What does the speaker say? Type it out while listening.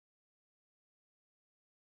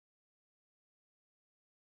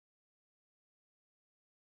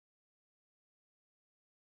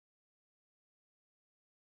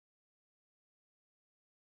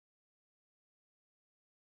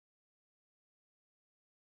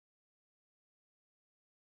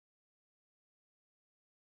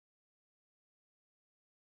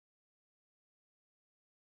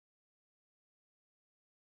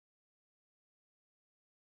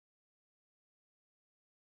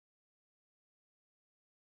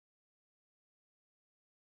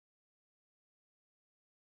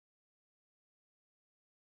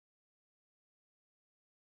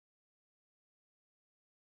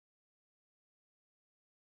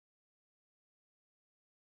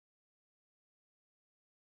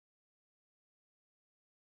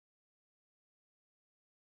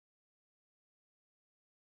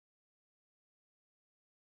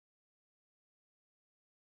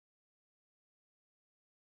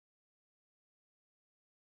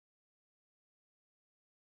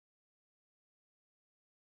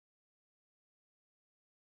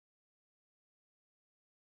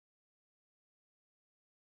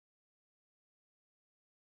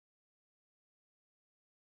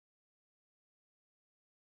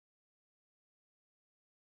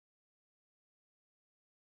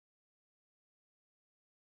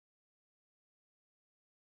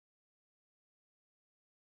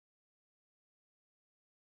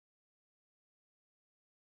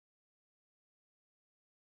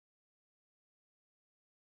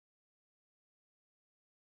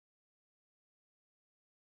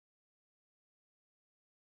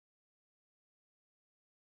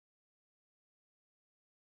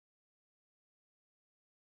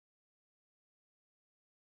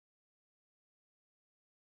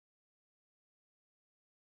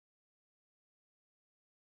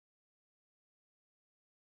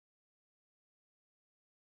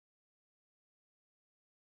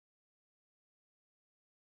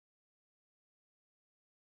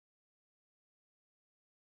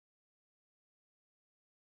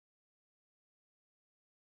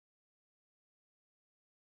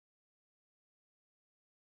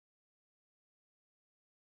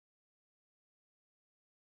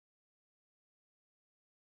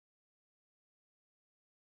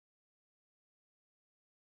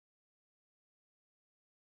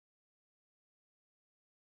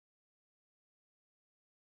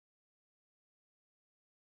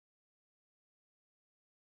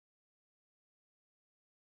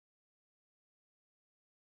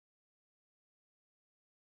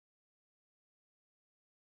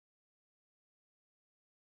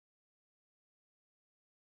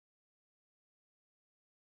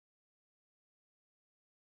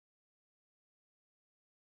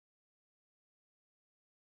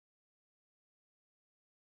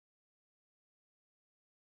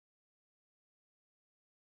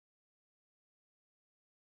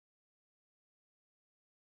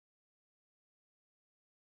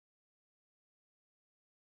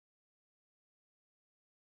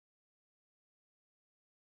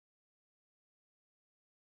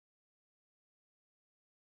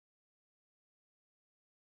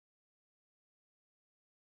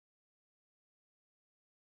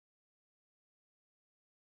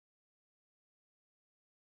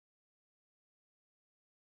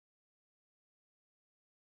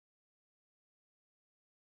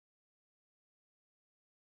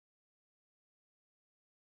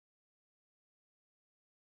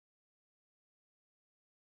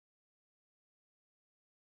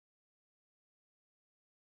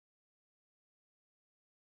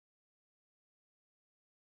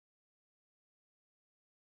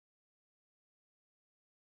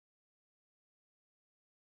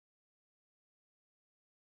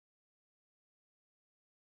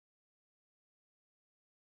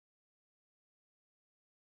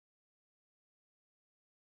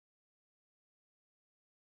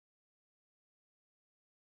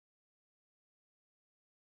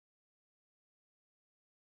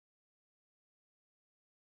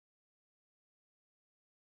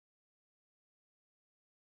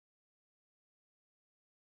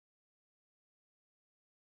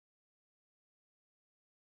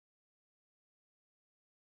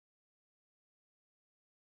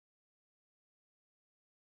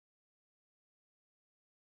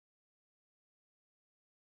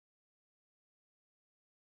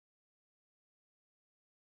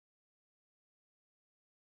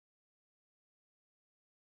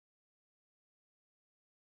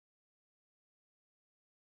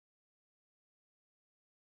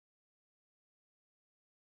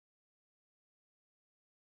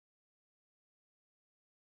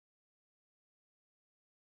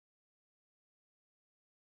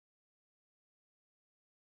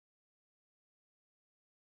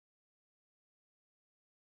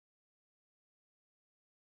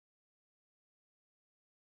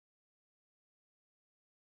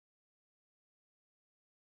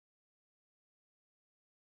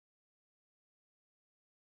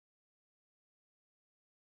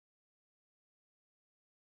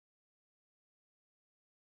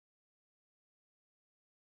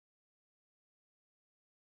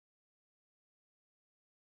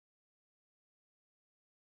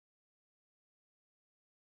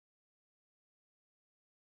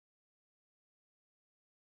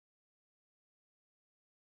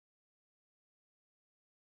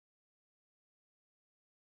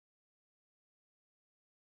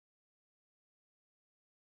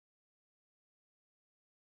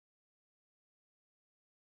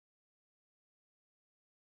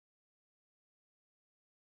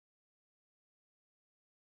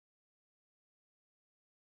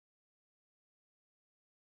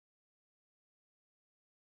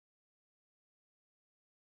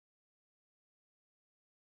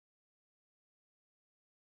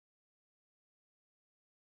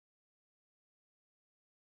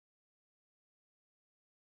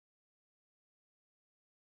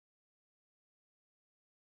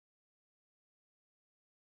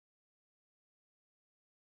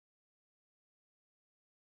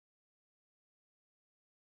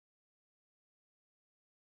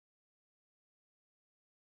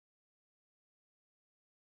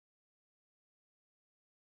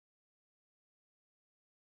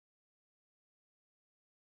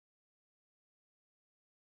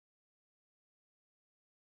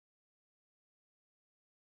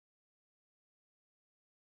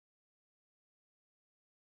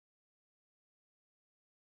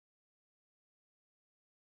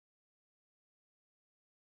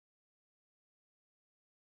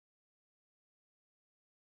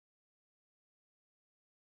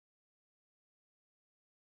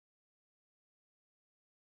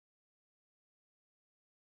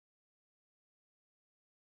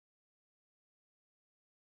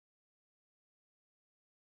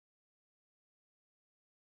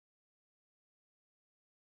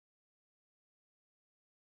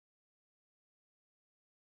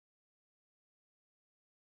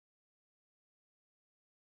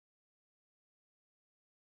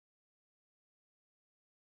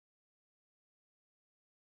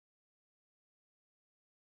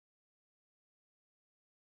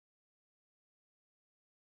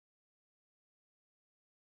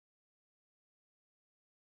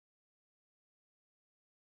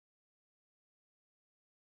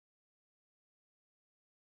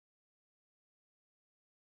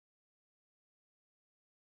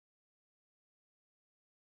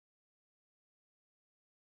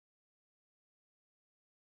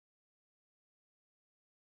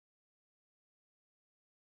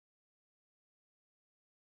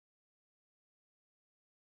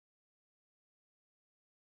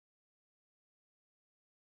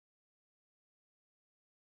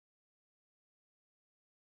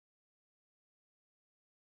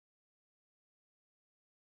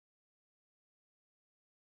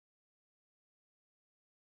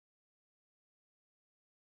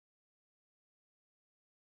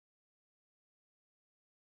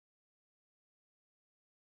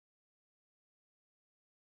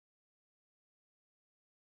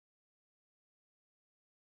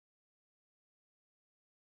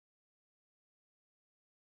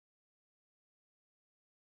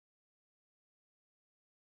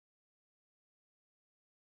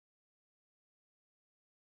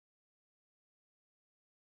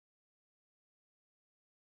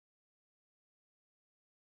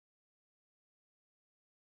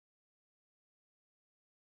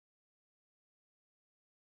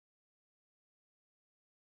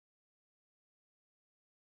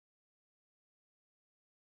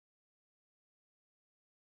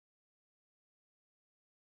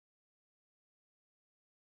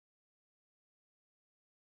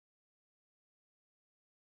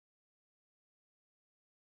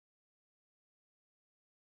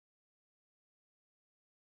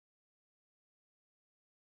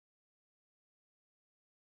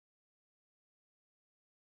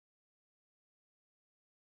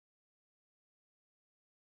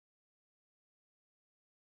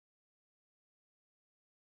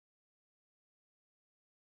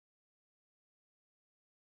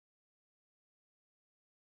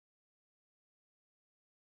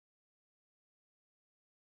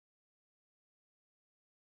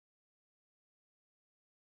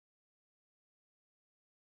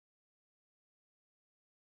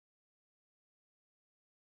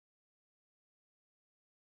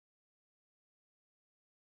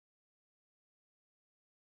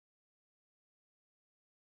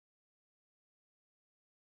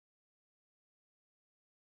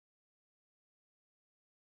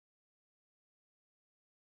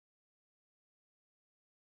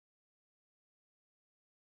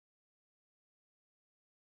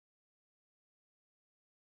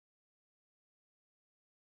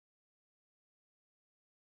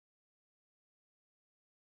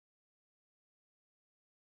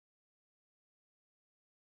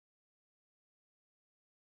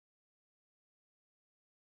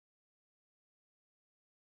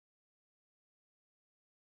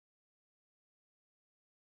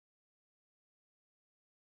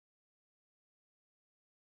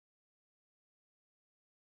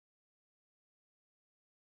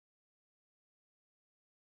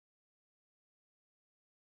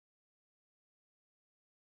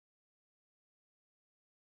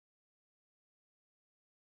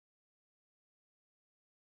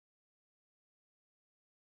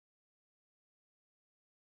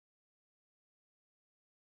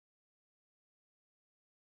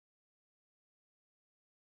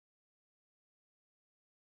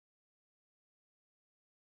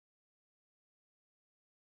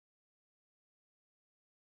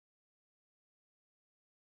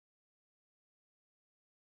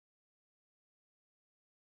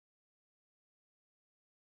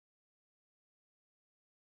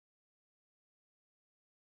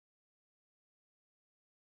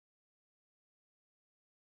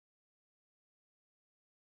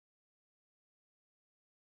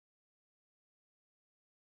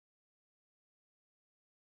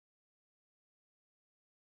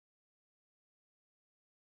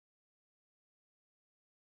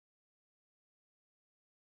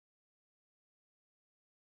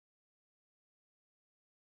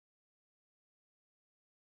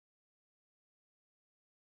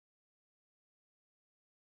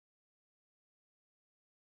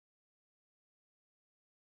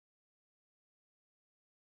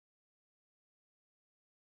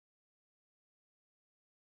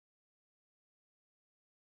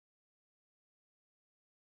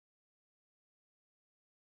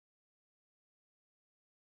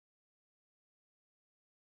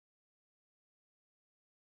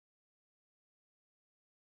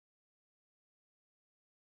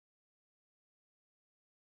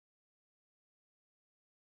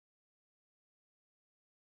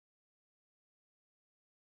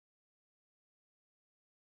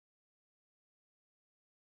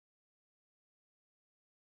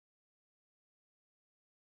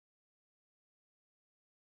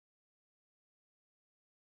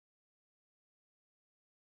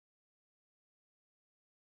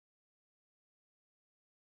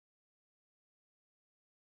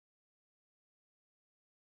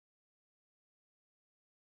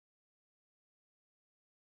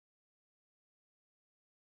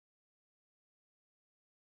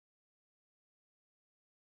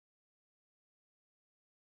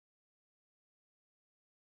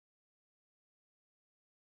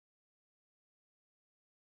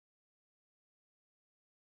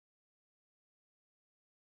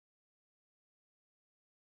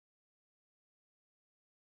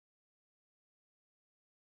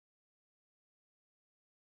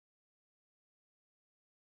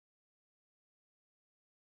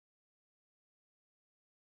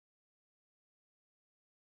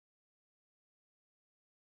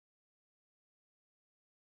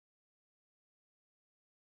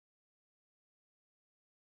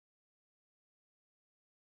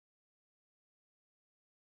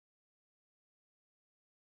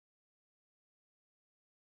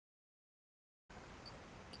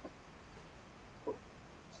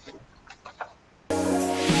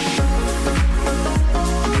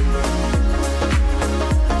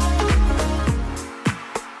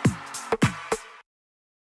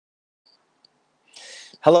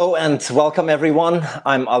Hello and welcome everyone.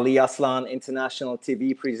 I'm Ali ASLAN, international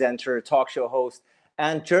TV presenter, talk show host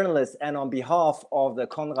and journalist. And on behalf of the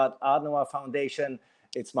Konrad-Adenauer Foundation,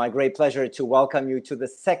 it's my great pleasure to welcome you to the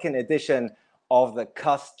second edition of the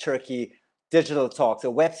KAS Turkey Digital Talks,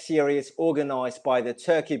 a web series organized by the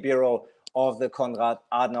Turkey Bureau of the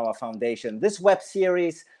Konrad-Adenauer Foundation. This web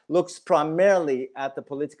series looks primarily at the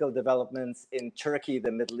political developments in Turkey,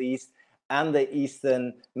 the Middle East, and the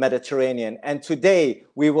Eastern Mediterranean. And today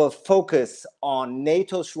we will focus on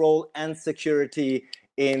NATO's role and security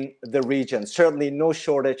in the region. Certainly no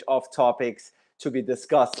shortage of topics to be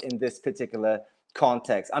discussed in this particular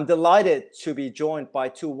context. I'm delighted to be joined by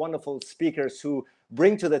two wonderful speakers who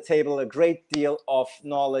bring to the table a great deal of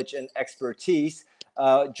knowledge and expertise.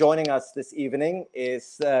 Joining us this evening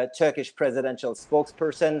is Turkish presidential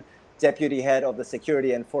spokesperson, Deputy Head of the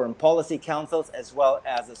Security and Foreign Policy Councils, as well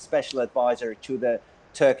as a special advisor to the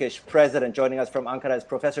Turkish President. Joining us from Ankara is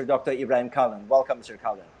Professor Dr. Ibrahim KALIN. Welcome, Mr.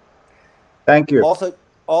 KALIN. Thank you.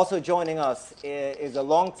 Also joining us is a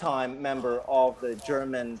longtime member of the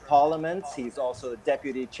German Parliament. He's also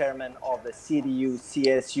Deputy Chairman of the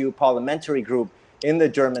CSU Parliamentary Group in the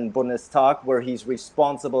German Bundestag, where he's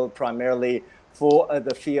responsible primarily for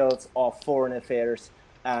the fields of foreign affairs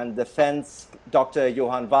and defense. Dr.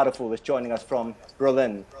 Johann WADEPHUL is joining us from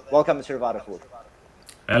Berlin. Welcome, Mr. WADEPHUL.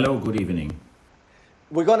 Hello, good evening.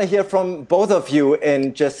 We're going to hear from both of you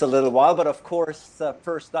in just a little while, but of course,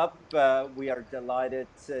 first up, we are delighted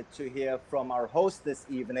to hear from our host this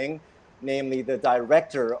evening, namely the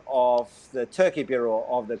director of the Turkey Bureau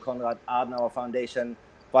of the Konrad-Adenauer Foundation,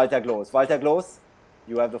 Walter GLOS. Walter GLOS,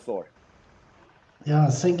 you have the floor.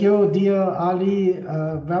 Yeah, thank you, dear Ali.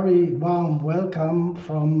 Very warm welcome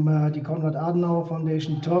from the Konrad-Adenauer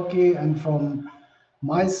Foundation Turkey and from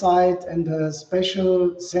my side, and a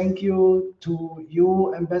special thank you to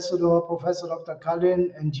you, Ambassador Professor Dr.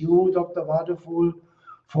 KALIN, and you, Dr. WADEPHUL,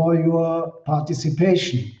 for your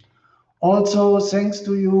participation. Also, thanks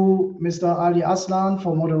to you, Mr. Ali ASLAN,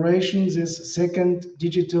 for moderation this second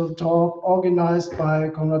digital talk organized by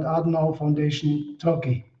Konrad-Adenauer Foundation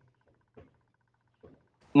Turkey.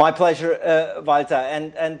 My pleasure, Walter.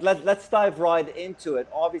 And let's dive right into it.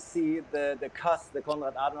 Obviously, the KAS, the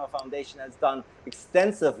Konrad-Adenauer Foundation, has done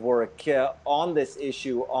extensive work on this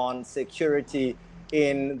issue on security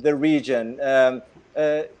in the region. Fill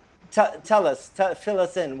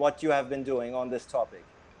us in what you have been doing on this topic.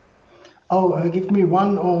 Oh, give me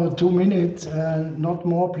 1 or 2 minutes, not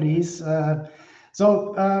more, please.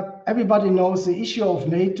 So everybody knows the issue of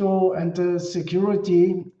NATO and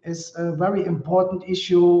security is a very important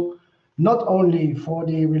issue, not only for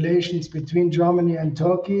the relations between Germany and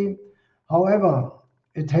Turkey. However,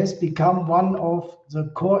 it has become one of the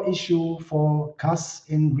core issues for KAS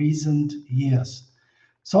in recent years.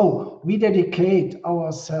 So we dedicate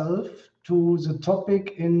ourselves to the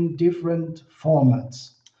topic in different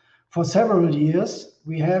formats. For several years,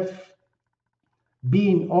 we have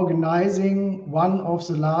been organizing one of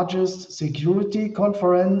the largest security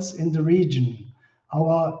conference in the region,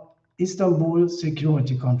 our Istanbul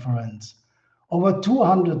Security Conference. Over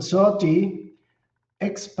 230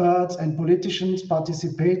 experts and politicians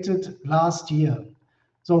participated last year.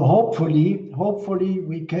 So hopefully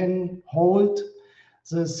we can hold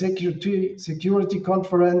the security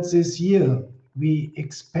conference this year. We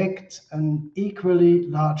expect an equally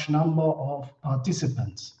large number of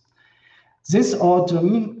participants. This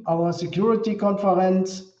autumn, our security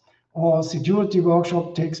conference or security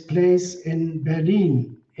workshop takes place in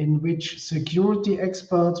Berlin, in which security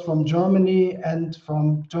experts from Germany and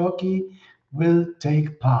from Turkey will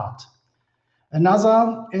take part.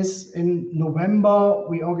 Another is in November,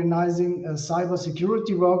 we're organizing a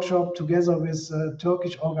cybersecurity workshop together with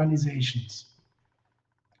Turkish organizations.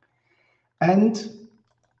 And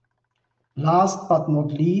last but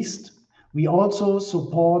not least, we also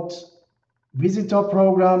support visitor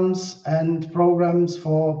programs and programs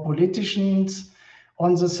for politicians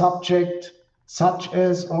on the subject, such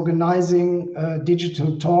as organizing a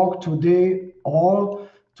digital talk today, or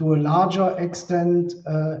to a larger extent,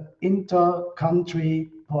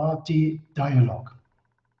 inter-country party dialogue.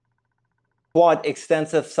 Quite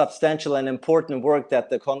extensive, substantial and important work that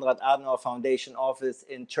the Konrad-Adenauer Foundation office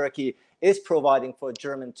in Turkey is providing for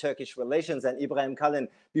German-Turkish relations. And Ibrahim KALIN,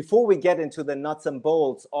 before we get into the nuts and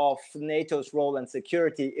bolts of NATO's role and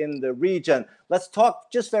security in the region, let's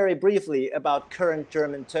talk just very briefly about current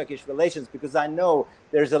German-Turkish relations, because I know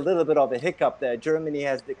there's a little bit of a hiccup there. Germany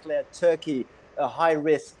has declared Turkey a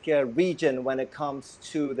high-risk region when it comes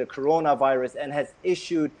to the coronavirus and has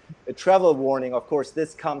issued a travel warning. Of course,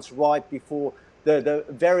 this comes right before the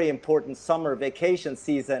very important summer vacation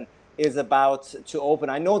season is about to open.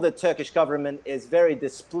 I know the Turkish government is very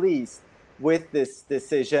displeased with this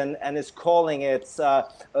decision and is calling it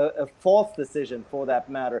a false decision for that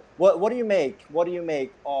matter. What do you make? What do you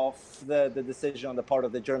make of the decision on the part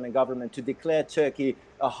of the German government to declare Turkey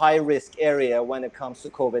a high-risk area when it comes to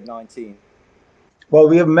COVID-19? Well,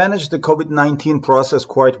 we have managed the COVID-19 process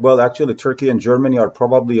quite well. Actually, Turkey and Germany are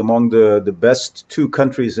probably among the best two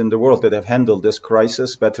countries in the world that have handled this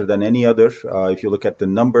crisis better than any other. If you look at the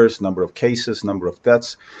numbers, number of cases, number of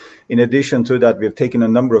deaths. In addition to that, we have taken a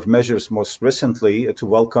number of measures most recently to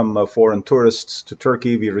welcome foreign tourists to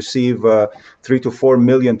Turkey. We receive 3 to 4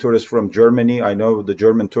 million tourists from Germany. I know the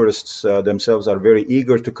German tourists themselves are very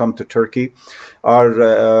eager to come to Turkey.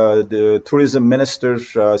 The tourism minister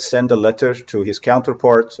sent a letter to his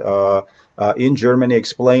counterpart in Germany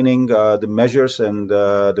explaining the measures and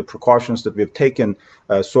the precautions that we've taken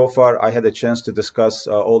so far. I had a chance to discuss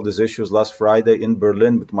all these issues last Friday in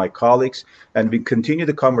Berlin with my colleagues, and we continue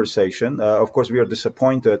the conversation. Of course, we are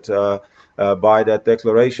disappointed by that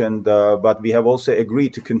declaration, but we have also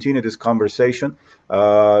agreed to continue this conversation.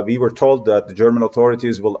 We were told that the German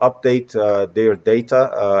authorities will update their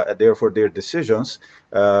data, therefore their decisions,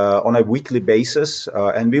 on a weekly basis,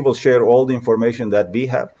 and we will share all the information that we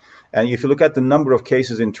have. And if you look at the number of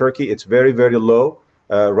cases in Turkey, it's very, very low.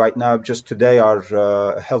 Right now, just today,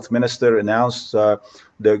 our health minister announced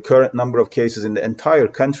the current number of cases in the entire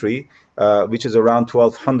country, which is around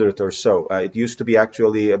 1,200 or so. It used to be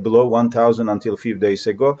actually below 1,000 until a few days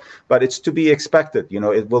ago, but it's to be expected. You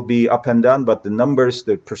know, it will be up and down, but the numbers,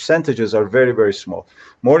 the percentages are very, very small.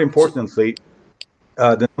 More importantly,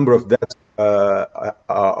 the number of deaths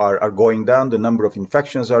are going down, the number of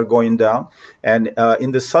infections are going down. And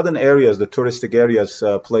in the southern areas, the touristic areas,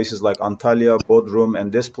 places like Antalya, Bodrum,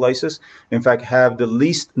 and these places, in fact, have the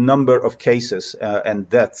least number of cases and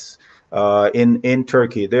deaths in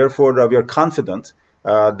Turkey. Therefore, we are confident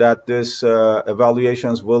that these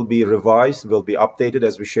evaluations will be revised, will be updated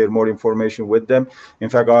as we share more information with them. In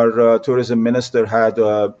fact, our tourism minister had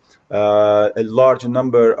a large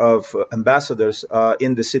number of ambassadors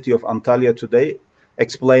in the city of Antalya today,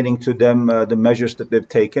 explaining to them the measures that they've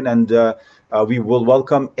taken. And we will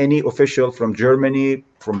welcome any official from Germany,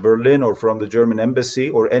 from Berlin, or from the German embassy,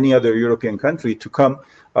 or any other European country to come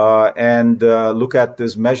and look at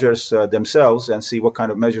these measures themselves and see what kind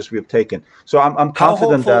of measures we have taken. So I'm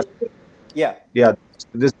confident that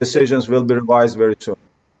these decisions will be revised very soon.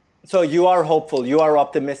 So you are hopeful, you are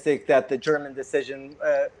optimistic that the German decision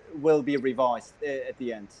will be revised at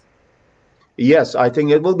the end? Yes, I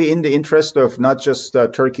think it will be in the interest of not just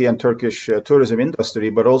Turkey and Turkish tourism industry,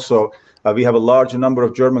 but also we have a large number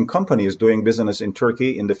of German companies doing business in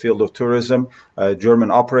Turkey in the field of tourism,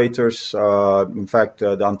 German operators. In fact,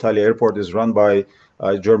 the Antalya airport is run by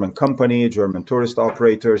a German company, German tourist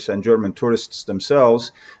operators, and German tourists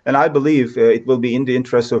themselves. And I believe it will be in the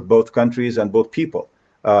interest of both countries and both people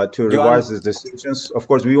to revise these decisions. Of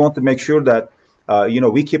course, we want to make sure that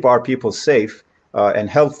we keep our people safe and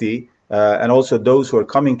healthy, and also those who are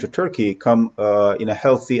coming to Turkey come in a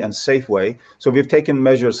healthy and safe way. So we've taken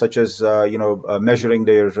measures such as measuring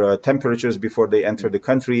their temperatures before they enter the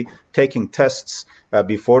country, taking tests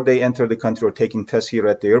before they enter the country, or taking tests here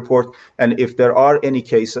at the airport. And if there are any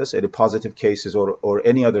cases, any positive cases or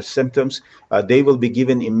any other symptoms, they will be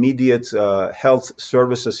given immediate health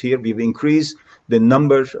services here. We've increased the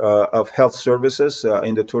number of health services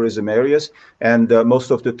in the tourism areas, and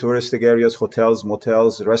most of the touristic areas, hotels,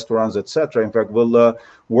 motels, restaurants, etc., in fact, will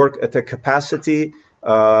work at a capacity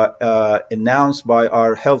announced by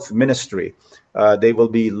our health ministry. They will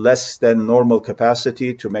be less than normal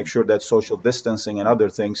capacity to make sure that social distancing and other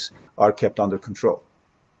things are kept under control.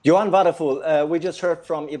 Johann WADEPHUL, we just heard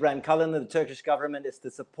from Ibrahim KALIN that the Turkish government is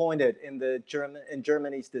disappointed in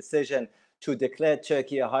Germany's decision to declare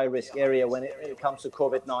Turkey a high-risk area when it comes to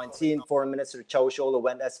COVID-19. Foreign Minister Çavuşoğlu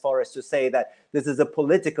went as far as to say that this is a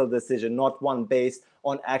political decision, not one based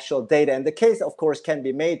on actual data. And the case, of course, can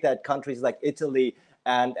be made that countries like Italy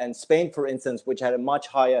and Spain, for instance, which had a much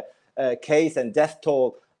higher case and death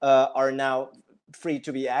toll, are now free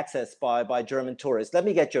to be accessed by German tourists. Let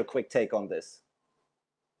me get your quick take on this.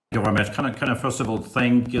 Thank you very much. Can I first of all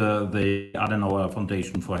thank the Adenauer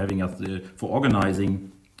Foundation for having us, for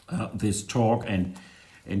organizing this talk, and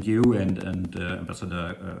you and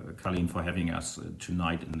Ambassador KALIN for having us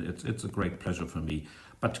tonight, and it's a great pleasure for me.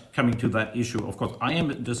 But coming to that issue, of course, I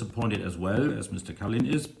am disappointed as well as Mr. KALIN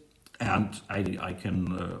is, and I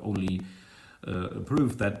can only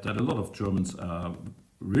prove that a lot of Germans are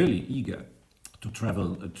really eager to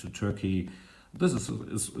travel to Turkey. This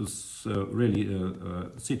is really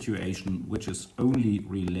a situation which is only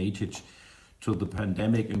related to the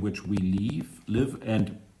pandemic in which we live.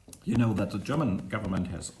 And you know that the German government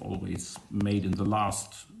has always made in the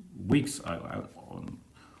last weeks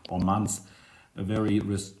or months a very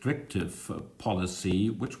restrictive policy,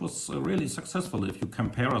 which was really successful. If you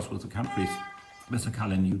compare us with the countries, Mr.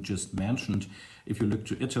 KALIN, you just mentioned, if you look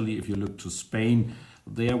to Italy, if you look to Spain,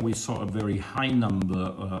 there we saw a very high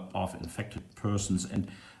number of infected persons. And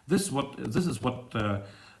this is what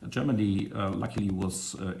Germany luckily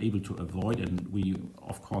was able to avoid, and we,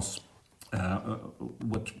 of course,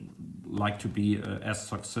 would like to be as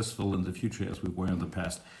successful in the future as we were in the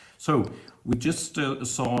past. So we just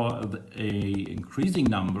saw an increasing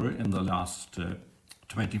number in the last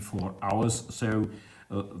 24 hours. So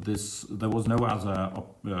there was no other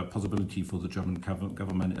possibility for the German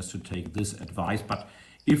government as to take this advice. But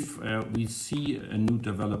if we see a new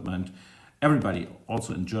development, everybody,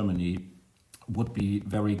 also in Germany, would be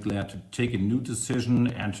very glad to take a new decision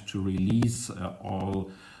and to release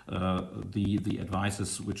all the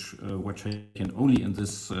advices which were taken only in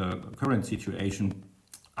this current situation.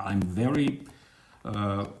 I'm very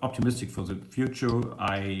optimistic for the future.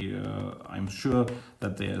 I'm sure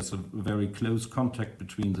that there's a very close contact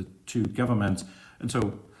between the two governments, and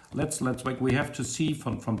so let's wait. We have to see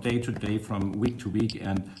from day to day, from week to week,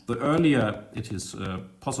 and the earlier it is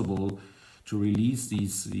possible to release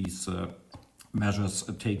these measures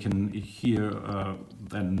taken here,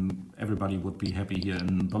 then everybody would be happy here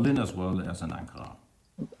in Berlin as well as in Ankara.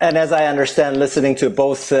 And as I understand, listening to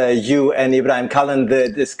both you and Ibrahim KALIN, the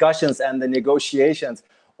discussions and the negotiations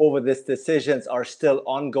over these decisions are still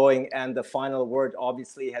ongoing, and the final word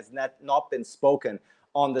obviously has not been spoken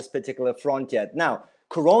on this particular front yet. Now,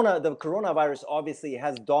 the coronavirus obviously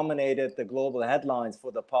has dominated the global headlines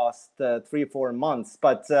for the past 3-4 months,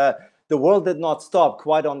 but the world did not stop.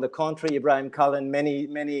 Quite on the contrary, Ibrahim KALIN,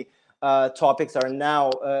 many topics are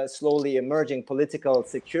now slowly emerging. Political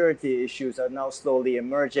security issues are now slowly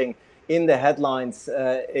emerging in the headlines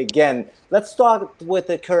again. Let's start with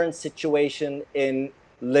the current situation in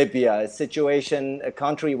Libya, a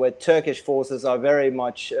country where Turkish forces are very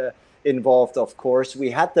much involved, of course. We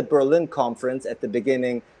had the Berlin conference at the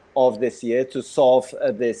beginning of this year to solve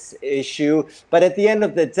this issue. But at the end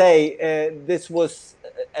of the day, this was,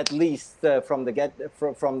 at least from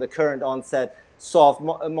the current onset, solved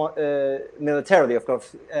militarily. Of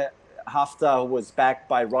course, Haftar was backed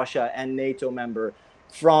by Russia and NATO member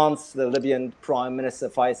France. The Libyan Prime Minister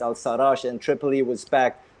Fayez al-Sarraj in Tripoli was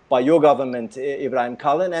backed by your government, Ibrahim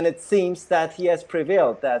KALIN, and it seems that he has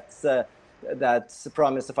prevailed, that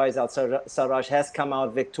Prime Minister Fayez al-Sarraj has come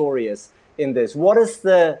out victorious in this. What is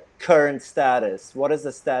the current status? What is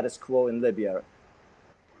the status quo in Libya?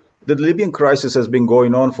 The Libyan crisis has been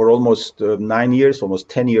going on for almost 9 years, almost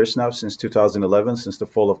 10 years now, since 2011, since the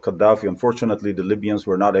fall of Gaddafi. Unfortunately, the Libyans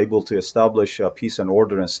were not able to establish peace and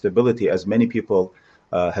order and stability as many people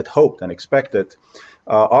had hoped and expected.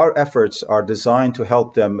 Our efforts are designed to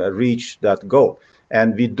help them reach that goal.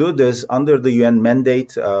 And we do this under the UN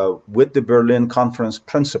mandate with the Berlin Conference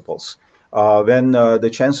principles. When the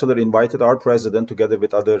Chancellor invited our president together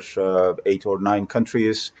with other 8 or 9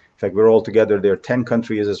 countries, in fact, we're all together, there are 10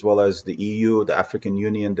 countries as well as the EU, the African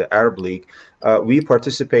Union, the Arab League. We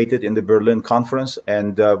participated in the Berlin Conference,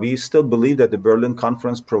 and we still believe that the Berlin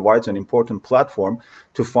Conference provides an important platform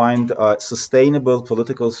to find a sustainable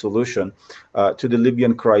political solution to the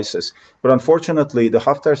Libyan crisis. But unfortunately, the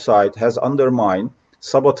Haftar side has undermined,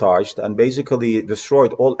 sabotaged, and basically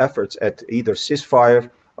destroyed all efforts at either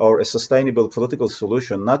ceasefire or a sustainable political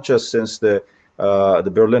solution, not just since the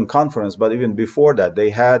Berlin Conference, but even before that. They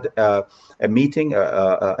had a meeting,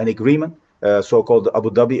 an agreement, so-called Abu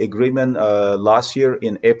Dhabi agreement last year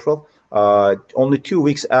in April. Only 2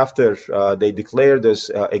 weeks after they declared this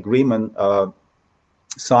agreement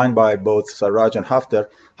signed by both Sarraj and Haftar,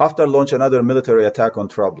 Haftar launched another military attack on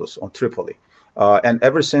Trablus, on Tripoli. And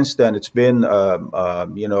ever since then, it's been,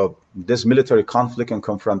 this military conflict and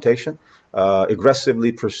confrontation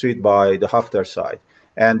aggressively pursued by the Haftar side.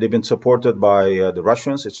 And they've been supported by the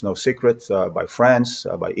Russians, it's no secret, by France,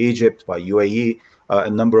 by Egypt, by UAE, a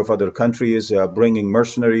number of other countries, bringing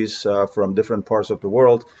mercenaries from different parts of the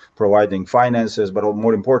world, providing finances, but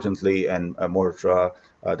more importantly and more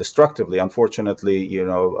destructively, unfortunately,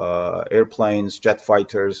 airplanes, jet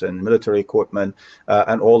fighters, and military equipment,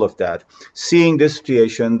 and all of that. Seeing this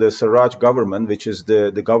situation, the Sarraj government, which is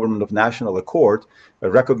the government of national accord,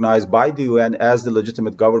 recognized by the UN as the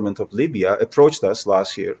legitimate government of Libya, approached us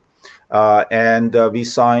last year. And we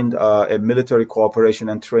signed a military cooperation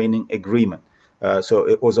and training agreement. So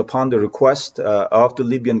it was upon the request of the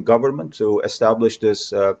Libyan government to establish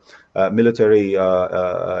this military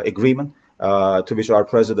agreement to which our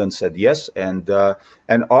president said yes, and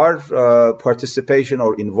our participation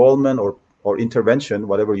or involvement or intervention,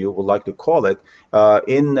 whatever you would like to call it,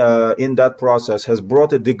 in that process has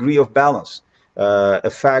brought a degree of balance, a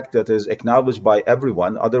fact that is acknowledged by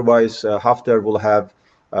everyone. Otherwise, Haftar will have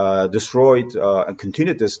destroyed and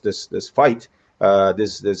continued this fight,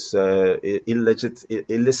 this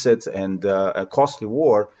illicit and costly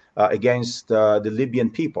war against the Libyan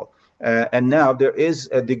people. And now there is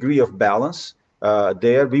a degree of balance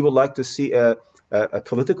there. We would like to see a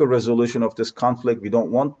political resolution of this conflict. We don't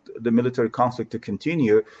want the military conflict to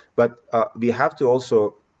continue, but we have to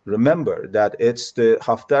also remember that it's the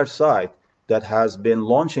Haftar side that has been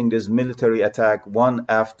launching this military attack one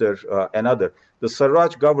after another. The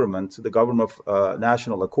Sarraj government, the government of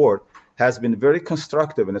national accord, has been very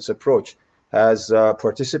constructive in its approach, has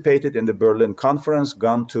participated in the Berlin conference,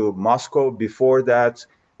 gone to Moscow before that,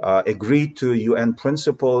 agreed to UN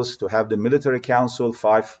principles to have the military council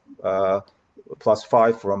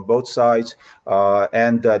 5+5 from both sides,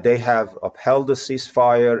 and they have upheld the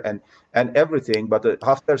ceasefire and everything. But the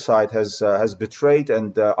Haftar side has betrayed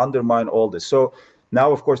and undermined all this. So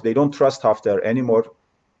now, of course, they don't trust Haftar anymore.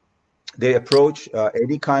 They approach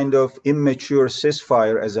any kind of immature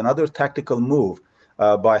ceasefire as another tactical move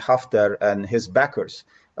by Haftar and his backers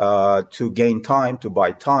to gain time, to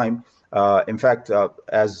buy time. In fact,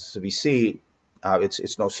 as we see,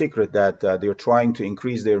 it's no secret that they're trying to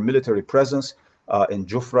increase their military presence in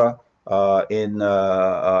Jufra, in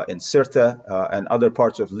Sirte, and other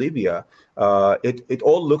parts of Libya. It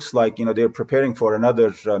all looks like, you know, they're preparing for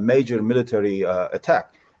another major military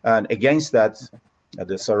attack. And against that,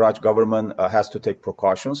 the Sarraj government has to take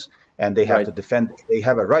precautions, and they have to defend. They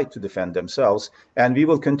have a right to defend themselves, and we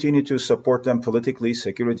will continue to support them politically,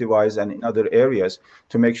 security-wise, and in other areas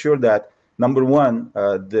to make sure that, number one,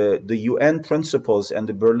 the UN principles and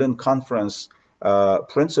the Berlin Conference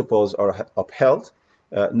principles are upheld.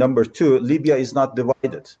 Number two, Libya is not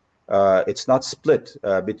divided. It's not split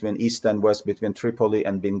between East and West, between Tripoli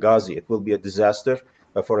and Benghazi. It will be a disaster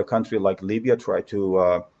for a country like Libya try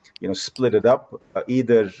to split it up,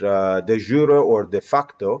 either de jure or de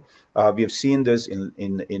facto. We have seen this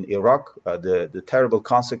in Iraq, the terrible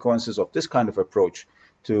consequences of this kind of approach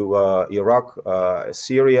to Iraq,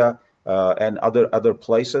 Syria, and other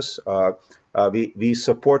places. We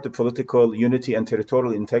support the political unity and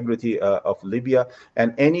territorial integrity of Libya,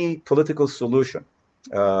 and any political solution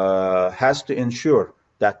has to ensure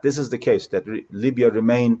that this is the case, that Libya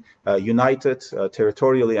remain united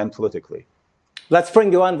territorially and politically. Let's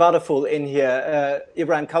bring Johann WADEPHUL in here.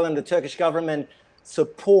 Ibrahim KALIN, the Turkish government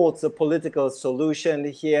supports a political solution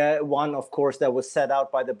here, one, of course, that was set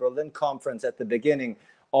out by the Berlin conference at the beginning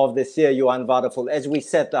of this year. Johann WADEPHUL, as we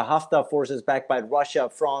said, the Haftar forces backed by Russia,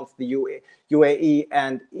 France, the UAE,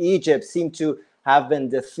 and Egypt seem to have been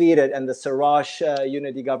defeated, and the Sarraj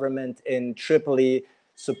unity government in Tripoli,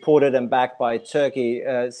 supported and backed by Turkey,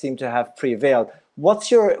 seem to have prevailed.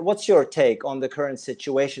 What's your take on the current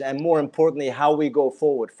situation, and more importantly, how we go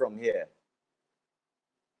forward from here?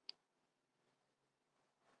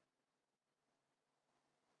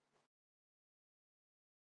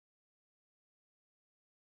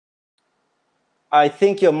 I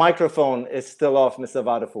think your microphone is still off, Mr.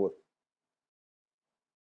 WADEPHUL.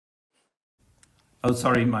 Oh,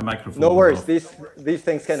 sorry, my microphone. No worries. These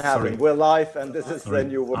things can happen. Sorry. We're live, and this is the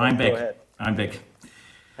new woman. I'm back. Go ahead. I'm back.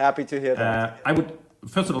 Happy to hear that.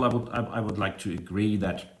 First of all, I would like to agree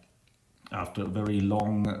that after a very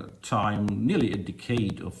long time, nearly a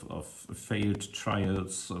decade of failed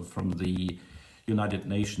trials from the United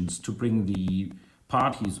Nations to bring the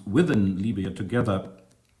parties within Libya together,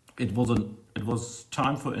 it was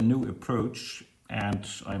time for a new approach, and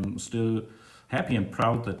I'm still happy and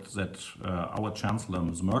proud that our Chancellor,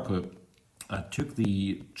 Ms. Merkel, took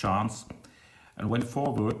the chance and went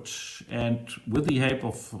forward, and with the help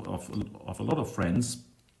of a lot of friends,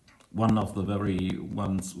 one of the very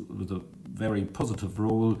ones with a very positive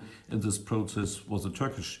role in this process was the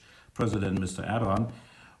Turkish President, Mr. Erdogan,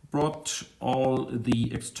 brought all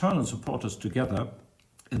the external supporters together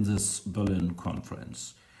in this Berlin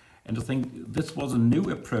conference. And I think this was a new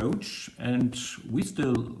approach, and we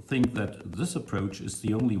still think that this approach is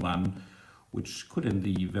the only one which could, in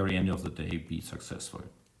the very end of the day, be successful.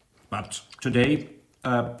 But today,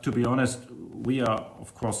 to be honest, we are,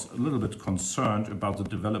 of course, a little bit concerned about the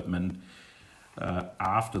development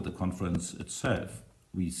after the conference itself.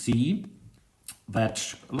 We see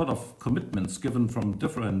that a lot of commitments given from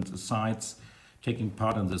different sides taking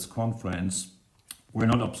part in this conference were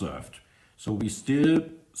not observed. So we still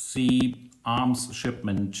see arms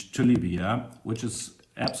shipment to Libya, which is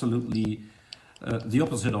absolutely the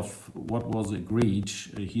opposite of what was agreed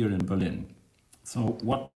here in Berlin. So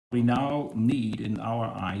what we now need in our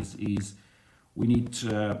eyes is we need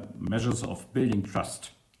measures of building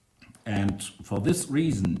trust. And for this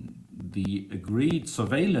reason, the agreed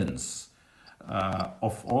surveillance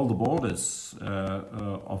of all the borders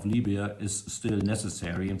of Libya is still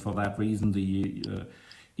necessary. And for that reason, the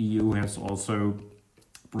EU has also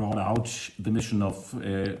brought out the mission of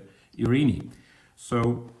Irini.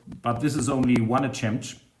 So, but this is only one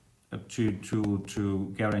attempt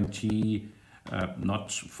to guarantee,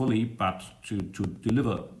 not fully, but to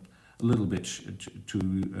deliver a little bit to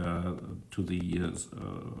the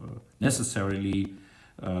necessary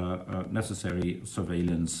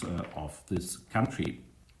surveillance of this country.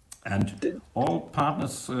 And all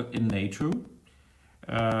partners in NATO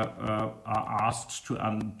are asked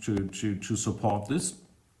to support this,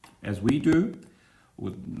 as we do,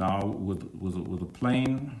 now with a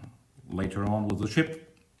plane, later on with a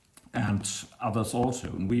ship, and others also.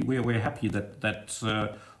 And we're happy that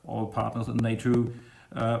all partners in NATO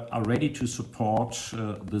are ready to support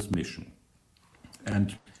this mission.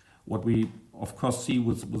 And what we of course see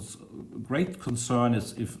with great concern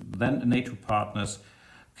is if then NATO partners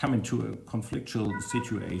come into a conflictual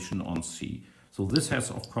situation on sea. So this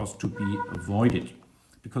has of course to be avoided,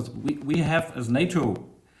 because we have as NATO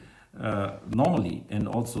normally, and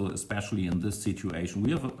also especially in this situation,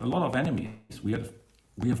 we have a lot of enemies. We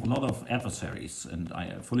have a lot of adversaries, and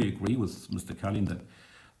I fully agree with Mr. KALIN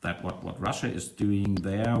that what Russia is doing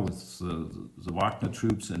there with the Wagner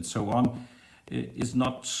troops and so on is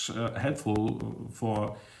not helpful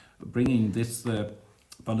for bringing this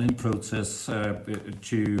Berlin process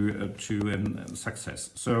to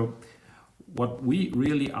success. So what we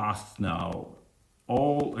really ask now,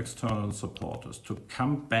 all external supporters to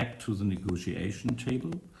come back to the negotiation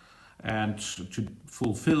table and to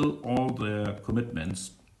fulfill all their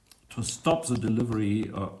commitments to stop the delivery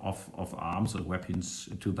of arms and weapons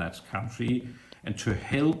to that country, and to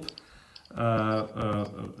help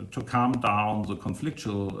to calm down the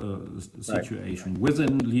conflictual situation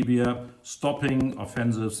within Libya, stopping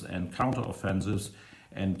offensives and counter-offensives,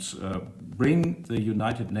 and bring the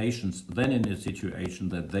United Nations then in a situation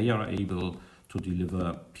that they are able to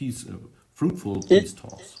deliver fruitful peace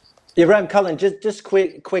talks. Ibrahim KALIN, just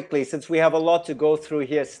quickly, since we have a lot to go through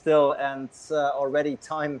here still, and already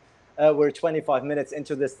we're 25 minutes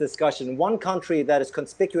into this discussion. One country that is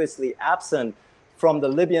conspicuously absent from the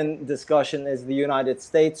Libyan discussion is the United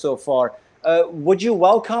States so far. Would you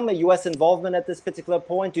welcome a US involvement at this particular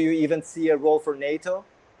point? Do you even see a role for NATO?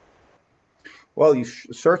 Well,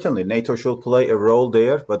 certainly NATO should play a role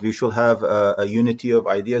there, but we should have a unity of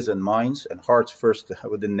ideas and minds and hearts first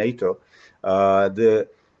within NATO. The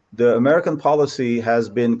American policy has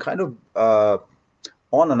been kind of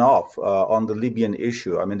on and off on the Libyan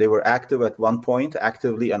issue. I mean, they were active at one point,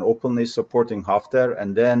 actively and openly supporting Haftar,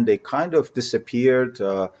 and then they kind of disappeared.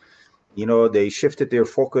 You know, they shifted their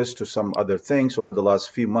focus to some other things. Over the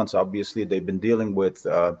last few months, obviously, they've been dealing with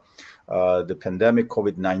the pandemic,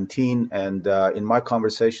 COVID-19, and in my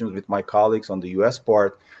conversations with my colleagues on the US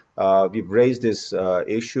part, we've raised this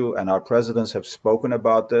issue, and our presidents have spoken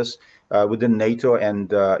about this within NATO,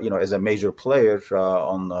 and you know, as a major player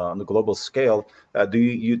on the global scale,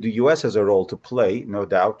 the US has a role to play, no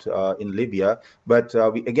doubt, in Libya. But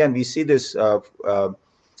we see this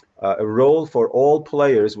a role for all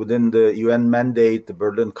players within the UN mandate, the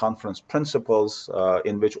Berlin Conference principles,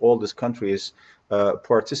 in which all these countries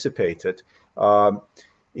participated.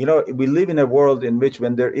 You know, we live in a world in which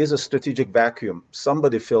when there is a strategic vacuum,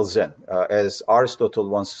 somebody fills in. As Aristotle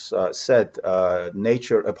once said,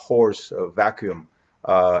 nature abhors vacuum,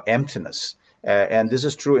 emptiness. And this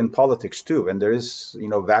is true in politics too. When there is, you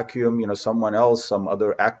know, vacuum, you know, someone else, some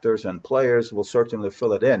other actors and players will certainly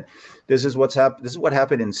fill it in. This is what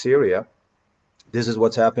happened in Syria. This is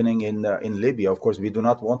what's happening in Libya. Of course, we do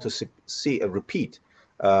not want to see a repeat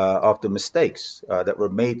of the mistakes that were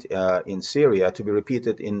made in Syria to be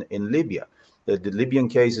repeated in Libya. The Libyan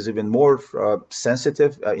case is even more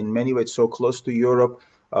sensitive in many ways, so close to Europe.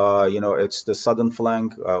 You know, it's the southern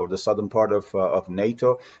flank or the southern part of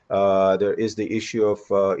NATO. There is the issue of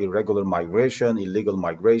irregular migration, illegal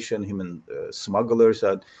migration, human smugglers,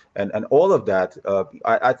 and all of that.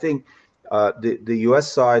 I think the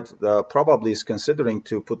US side probably is considering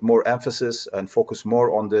to put more emphasis and focus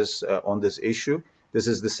more on this issue. This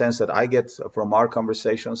is the sense that I get from our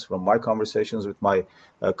conversations, from my conversations with my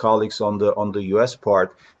colleagues on the US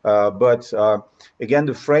part. But again,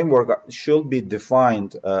 the framework should be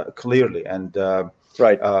defined clearly. And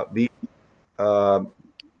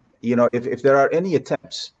you know, if there are any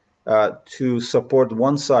attempts to support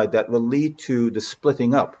one side that will lead to the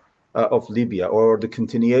splitting up of Libya or the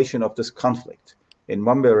continuation of this conflict in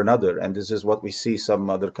one way or another, and this is what we see some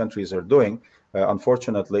other countries are doing,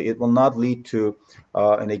 unfortunately, it will not lead to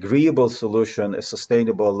an agreeable solution, a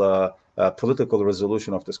sustainable political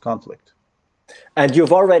resolution of this conflict. And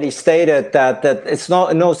you've already stated that it's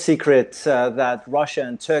no secret that Russia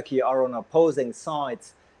and Turkey are on opposing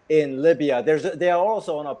sides in Libya. They are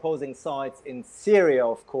also on opposing sides in Syria,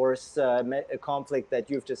 of course, a conflict that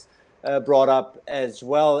you've just brought up as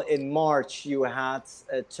well. In March, you had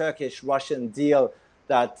a Turkish-Russian deal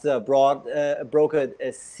that brokered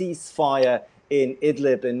a ceasefire in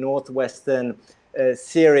Idlib in northwestern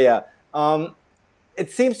Syria. It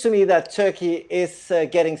seems to me that Turkey is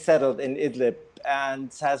getting settled in Idlib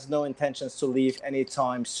and has no intentions to leave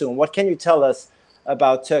anytime soon. What can you tell us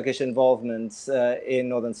about Turkish involvement in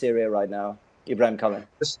northern Syria right now, Ibrahim KALIN?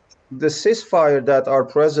 The ceasefire that our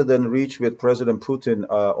president reached with President Putin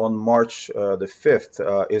on March the 5th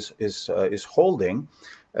is holding.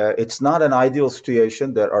 It's not an ideal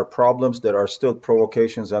situation. There are problems. There are still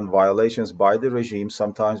provocations and violations by the regime,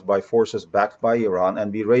 sometimes by forces backed by Iran.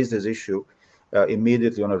 And we raised this issue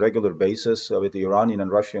immediately on a regular basis with the Iranian and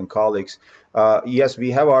Russian colleagues. Yes,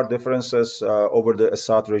 we have our differences over the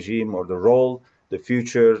Assad regime or the role, the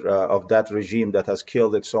future of that regime that has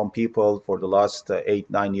killed its own people for the last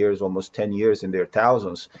 8-9 years, almost 10 years in their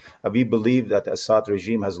thousands. We believe that Assad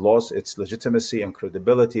regime has lost its legitimacy and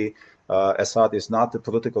credibility. Assad is not the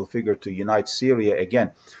political figure to unite Syria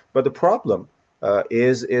again. But the problem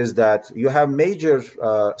is that you have major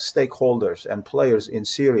stakeholders and players in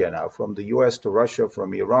Syria now, from the US to Russia,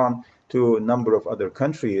 from Iran to a number of other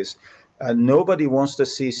countries. And nobody wants to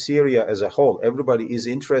see Syria as a whole. Everybody is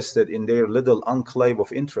interested in their little enclave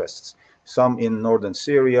of interests. Some in northern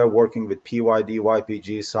Syria working with PYD,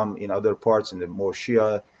 YPG, some in other parts in the more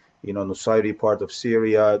Shia, Nusayri part of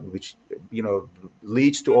Syria, which,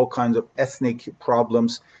 leads to all kinds of ethnic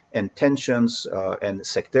problems and tensions and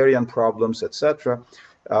sectarian problems, etc.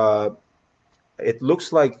 It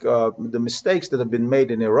looks like the mistakes that have been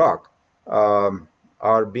made in Iraq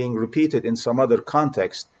are being repeated in some other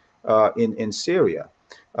context in Syria.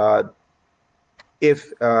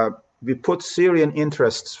 If we put Syrian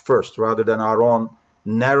interests first rather than our own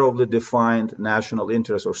narrowly defined national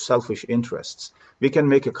interests or selfish interests, we can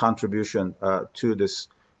make a contribution to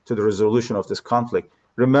the resolution of this conflict.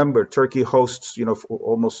 Remember, Turkey hosts,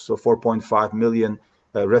 almost 4.5 million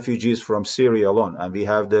refugees from Syria alone, and we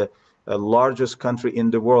have the largest country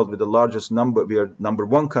in the world with the largest number. We are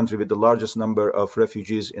 #1 country with the largest number of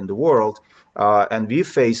refugees in the world, and we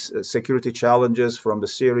face security challenges from the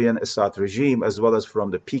Syrian Assad regime as well as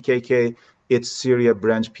from the PKK, its Syria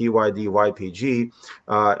branch PYD, YPG,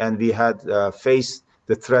 and we had faced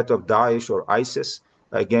the threat of Daesh or ISIS,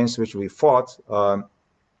 against which we fought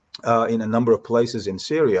in a number of places in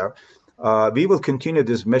Syria. We will continue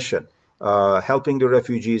this mission, helping the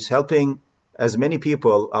refugees, helping as many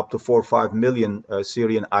people, up to 4 or 5 million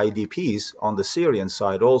Syrian IDPs on the Syrian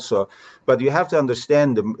side also. But you have to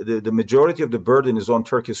understand the majority of the burden is on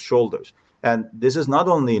Turkey's shoulders. And this is not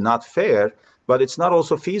only not fair, but it's not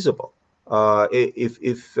also feasible.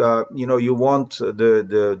 If you want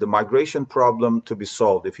the migration problem to be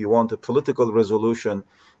solved, if you want a political resolution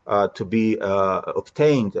to be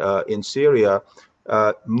obtained in Syria,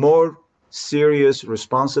 more serious,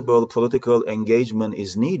 responsible political engagement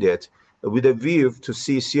is needed with a view to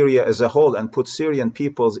see Syria as a whole and put Syrian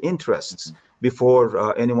people's interests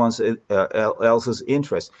before anyone else's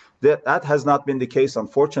interests. That has not been the case,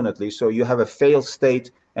 unfortunately. So you have a failed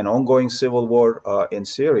state, an ongoing civil war in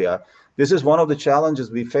Syria. This is one of the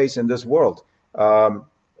challenges we face in this world.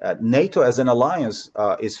 NATO as an alliance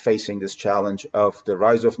is facing this challenge of the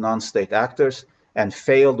rise of non-state actors and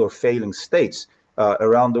failed or failing states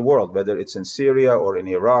around the world, whether it's in Syria or in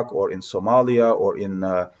Iraq or in Somalia or in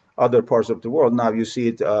other parts of the world. Now you see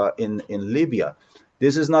it in Libya.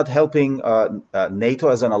 This is not helping NATO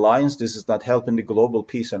as an alliance. This is not helping the global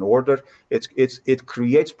peace and order. It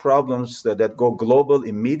creates problems that go global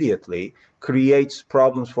immediately, creates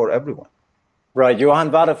problems for everyone. Right.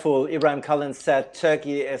 Johann WADEPHUL, Ibrahim KALIN said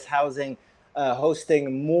Turkey is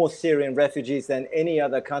hosting more Syrian refugees than any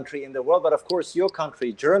other country in the world. But of course, your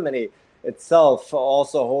country, Germany itself,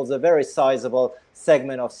 also holds a very sizable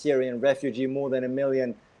segment of Syrian refugee, more than 1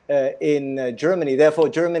 million in Germany. Therefore,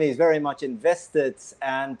 Germany is very much invested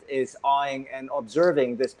and is eyeing and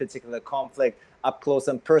observing this particular conflict up close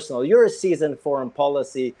and personal. You're a seasoned foreign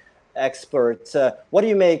policy expert. What do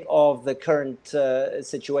you make of the current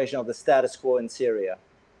situation of the status quo in Syria?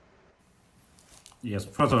 Yes,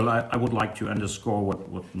 first of all, I would like to underscore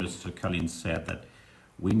what Mr. KALIN said, that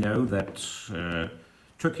we know that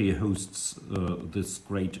Turkey hosts this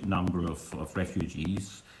great number of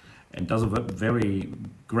refugees and does a very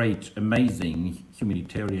great, amazing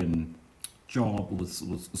humanitarian job with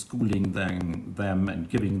schooling them and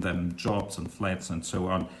giving them jobs and flats and so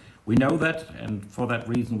on. We know that, and for that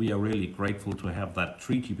reason we are really grateful to have that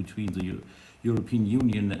treaty between the European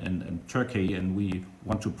Union and Turkey, and we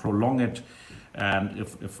want to prolong it. And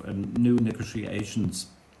if new negotiations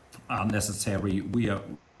are necessary, we are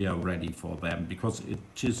ready for them, because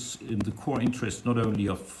it is in the core interest not only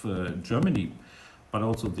of Germany, but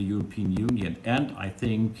also the European Union. And I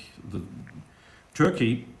think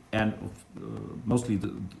Turkey and mostly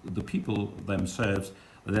the people themselves,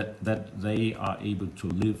 that they are able to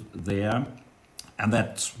live there, and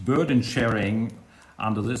that burden sharing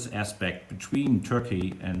under this aspect between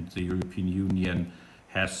Turkey and the European Union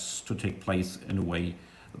has to take place in a way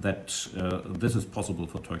that this is possible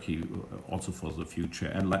for Turkey also for the future.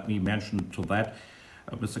 And let me mention to that,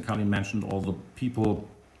 Mr. Kalin mentioned all the people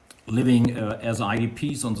living as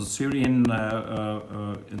IDPs on the Syrian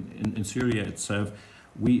in Syria itself.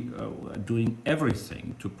 We are doing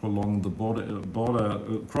everything to prolong the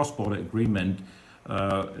cross-border agreement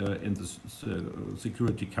in the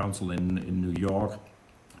Security Council in New York,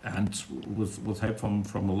 and with help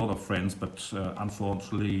from a lot of friends, but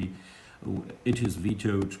unfortunately it is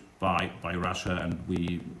vetoed by Russia, and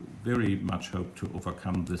we very much hope to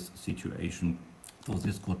overcome this situation. So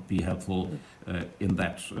this could be helpful in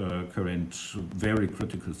that current very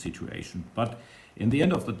critical situation. But in the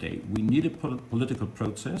end of the day, we need a political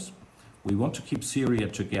process. We want to keep Syria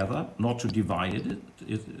together, not to divide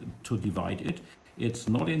it. It's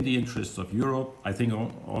not in the interests of Europe, I think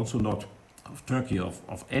also not of Turkey,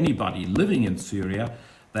 of anybody living in Syria,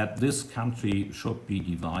 that this country should be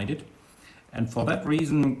divided. And for that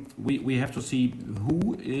reason, we have to see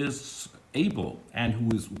who is able and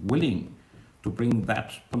who is willing to bring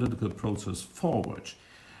that political process forward.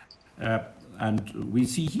 And we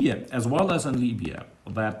see here, as well as in Libya,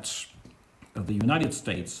 that the United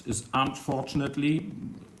States is unfortunately,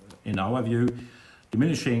 in our view,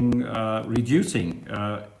 reducing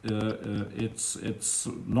its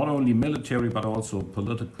not only military but also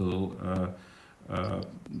political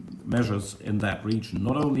measures in that region,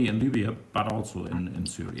 not only in Libya but also in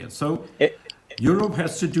Syria. So Europe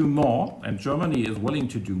has to do more, and Germany is willing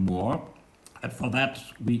to do more. And for that,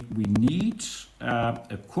 we need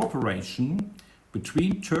a cooperation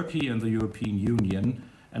between Turkey and the European Union.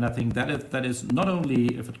 And I think that is not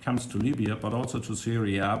only if it comes to Libya, but also to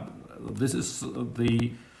Syria. This is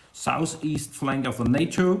the southeast flank of the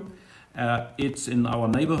Nato. It's in our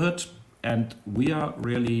neighborhood, and we are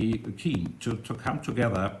really keen to come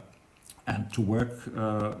together and to work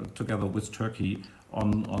together with Turkey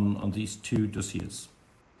on these two dossiers.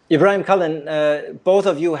 Ibrahim KALIN, both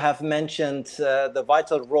of you have mentioned the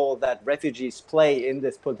vital role that refugees play in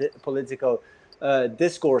this political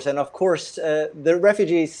discourse. And of course, the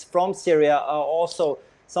refugees from Syria are also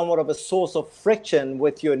somewhat of a source of friction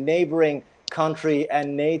with your neighboring country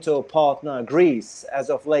and NATO partner, Greece. As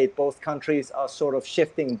of late, both countries are sort of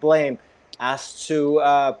shifting blame as to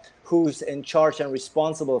who's in charge and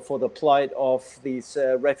responsible for the plight of these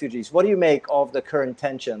refugees. What do you make of the current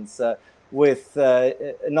tensions with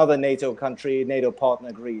another NATO country, NATO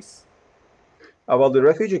partner, Greece? Well, the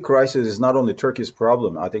refugee crisis is not only Turkey's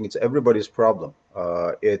problem. I think it's everybody's problem.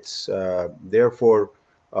 It's therefore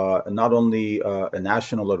not only a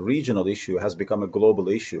national or regional issue, has become a global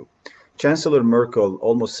issue. Chancellor Merkel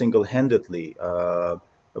almost single-handedly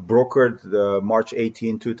brokered the March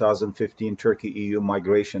 18, 2015 Turkey-EU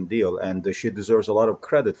migration deal, and she deserves a lot of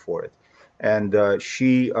credit for it. And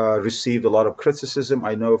she received a lot of criticism,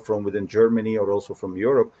 I know, from within Germany or also from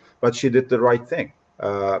Europe, but she did the right thing.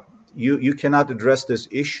 You cannot address this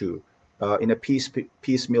issue in a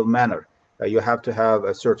piecemeal manner. You have to have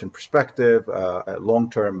a certain perspective, a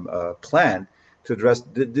long-term plan to address.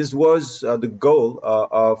 This was the goal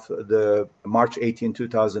of the March 18,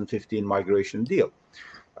 2015 migration deal.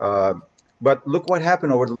 But look what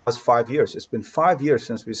happened over the last 5 years. It's been 5 years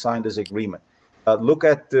since we signed this agreement. Look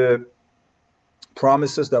at the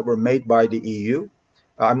promises that were made by the EU.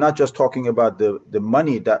 I'm not just talking about the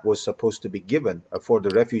money that was supposed to be given for the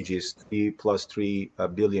refugees, 3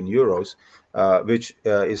 billion euros, which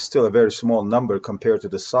is still a very small number compared to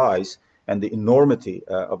the size and the enormity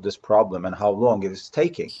of this problem and how long it is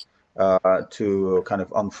taking to kind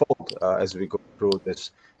of unfold as we go through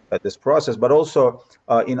this process, but also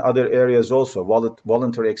in other areas also,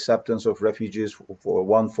 voluntary acceptance of refugees for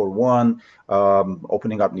one,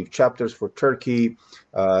 opening up new chapters for Turkey,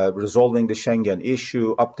 resolving the Schengen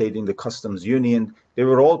issue, updating the customs union. They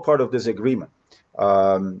were all part of this agreement.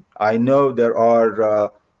 I know there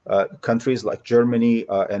are countries like Germany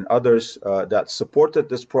and others that supported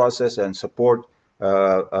this process and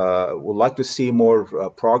would like to see more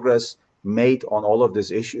progress made on all of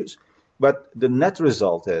these issues. But the net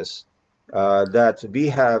result is that we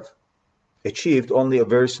have achieved only a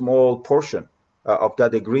very small portion of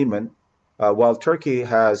that agreement, while Turkey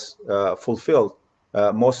has fulfilled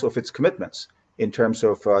most of its commitments in terms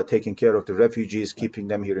of taking care of the refugees, keeping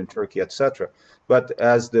them here in Turkey, etc. But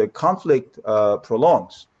as the conflict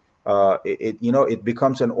prolongs, it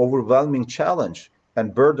becomes an overwhelming challenge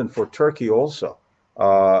and burden for Turkey also.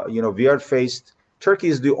 We are faced. Turkey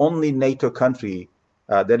is the only NATO country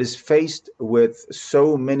that is faced with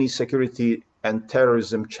so many security and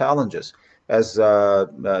terrorism challenges. As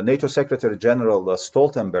NATO Secretary General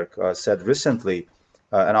Stoltenberg said recently,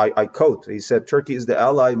 and I quote, he said, "Turkey is the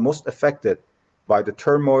ally most affected by the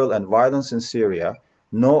turmoil and violence in Syria.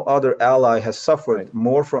 No other ally has suffered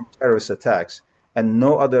more from terrorist attacks, and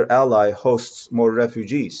no other ally hosts more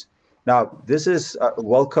refugees." Now, this is a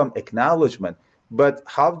welcome acknowledgement, but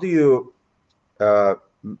how do you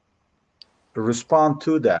respond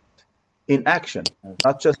to that in action,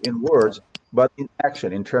 not just in words, but in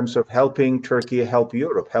action, in terms of helping Turkey help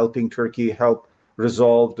Europe, helping Turkey help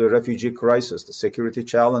resolve the refugee crisis, the security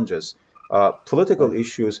challenges, political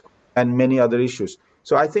issues, and many other issues.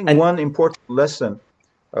 So I think one important lesson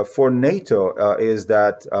for NATO is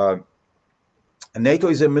that NATO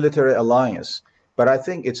is a military alliance, but I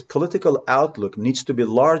think its political outlook needs to be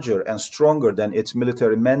larger and stronger than its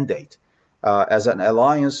military mandate. As an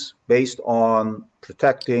alliance based on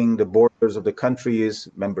protecting the borders of the countries,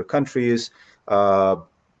 member countries,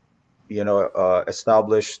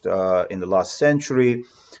 established in the last century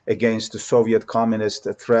against the Soviet communist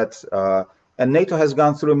threat. And NATO has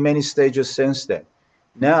gone through many stages since then.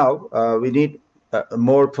 Now we need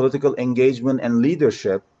more political engagement and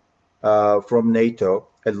leadership from NATO,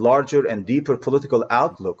 a larger and deeper political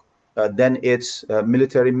outlook than its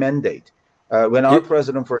military mandate. When our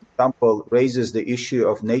president, for example, raises the issue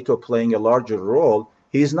of NATO playing a larger role,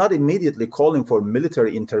 he is not immediately calling for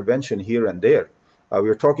military intervention here and there.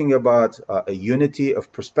 We're talking about a unity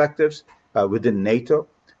of perspectives within NATO,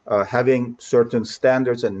 having certain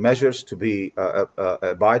standards and measures to be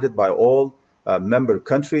abided by all member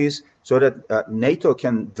countries so that NATO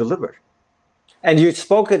can deliver. And you've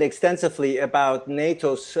spoken extensively about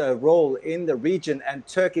NATO's role in the region and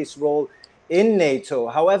Turkey's role in NATO.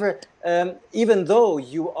 However, even though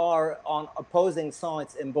you are on opposing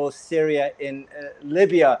sides in both Syria and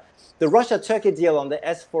Libya, the Russia-Turkey deal on the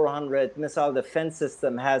S-400 missile defense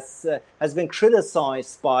system has been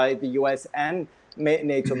criticized by the US and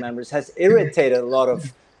NATO members, has irritated a lot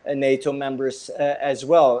of NATO members as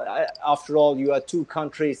well. After all, you are two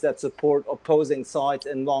countries that support opposing sides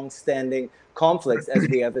in long-standing conflicts, as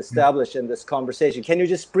we have established in this conversation. Can you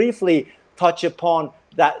just briefly touch upon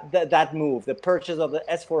that move, the purchase of the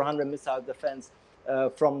S-400 missile defense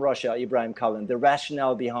from Russia, Ibrahim KALIN, the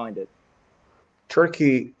rationale behind it?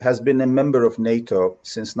 Turkey has been a member of NATO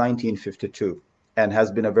since 1952 and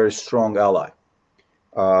has been a very strong ally.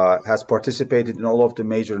 Has participated in all of the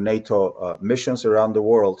major NATO missions around the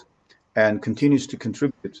world and continues to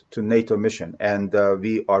contribute to NATO mission. And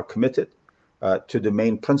we are committed to the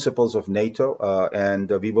main principles of NATO,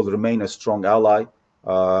 and we will remain a strong ally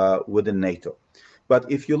within NATO.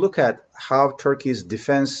 But if you look at how Turkey's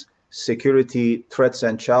defense, security threats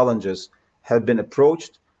and challenges have been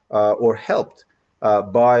approached or helped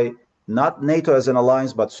by not NATO as an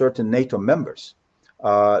alliance, but certain NATO members,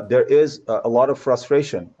 there is a lot of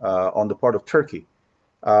frustration on the part of Turkey.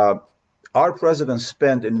 Our president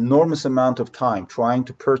spent an enormous amount of time trying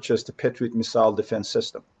to purchase the Patriot missile defense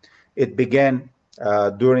system. It began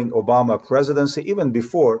during Obama presidency, even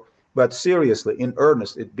before, but seriously, in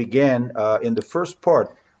earnest, it began in the first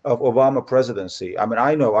part of Obama presidency. I mean,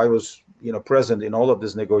 I know I was, present in all of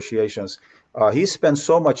these negotiations. He spent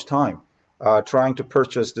so much time trying to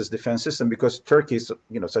purchase this defense system because Turkey is,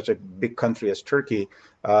 such a big country as Turkey,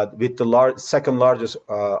 with the second largest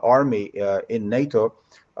army in NATO,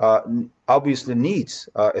 obviously needs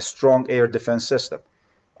a strong air defense system.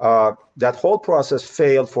 That whole process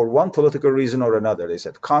failed for one political reason or another. They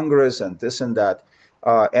said Congress and this and that.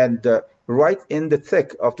 And right in the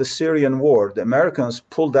thick of the Syrian war, the Americans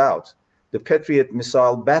pulled out the Patriot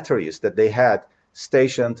missile batteries that they had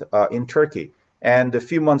stationed in Turkey. And a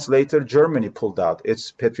few months later, Germany pulled out its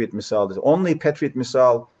Patriot missile. The only Patriot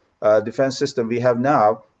missile defense system we have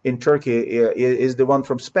now in Turkey is the one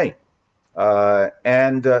from Spain.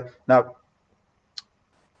 Now,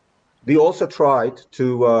 we also tried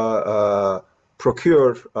to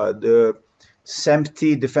procure the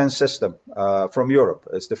SEMTI defense system from Europe.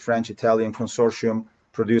 It's the French-Italian consortium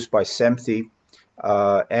produced by SEMTI.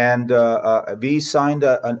 We signed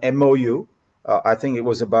an MOU. I think it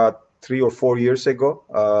was about 3 or 4 years ago,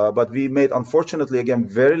 but we made, unfortunately, again,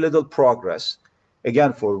 very little progress,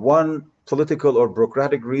 again, for one political or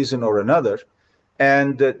bureaucratic reason or another.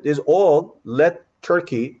 And this all led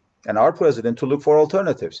Turkey and our president to look for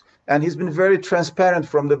alternatives. And he's been very transparent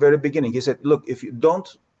from the very beginning. He said, look, if you don't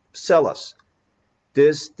sell us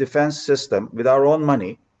this defense system with our own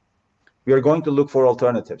money, we are going to look for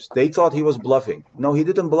alternatives. They thought he was bluffing. No, he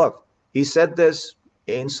didn't bluff. He said this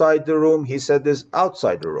inside the room. He said this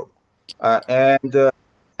outside the room.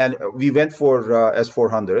 And we went for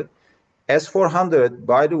S-400. S-400,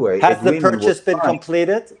 by the way, has the purchase been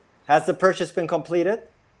completed? Has the purchase been completed?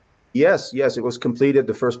 Yes, it was completed.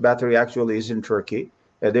 The first battery actually is in Turkey.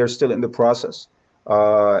 They're still in the process.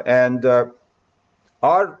 Our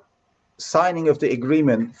signing of the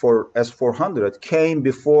agreement for S-400 came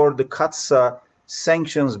before the CATSA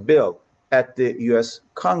sanctions bill at the U.S.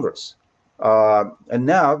 Congress. And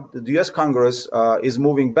now the U.S. Congress is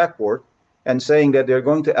moving backward and saying that they're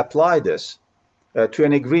going to apply this to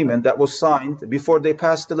an agreement that was signed before they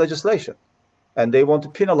passed the legislation. And they want to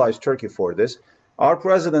penalize Turkey for this. Our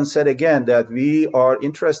president said again that we are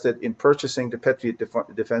interested in purchasing the Patriot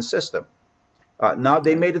defense system. Now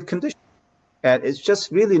they made it conditional. And it's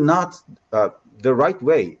just really not the right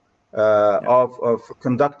way of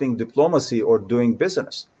conducting diplomacy or doing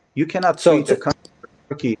business. You cannot treat a country like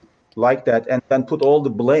Turkey like that and then put all the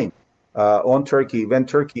blame on Turkey when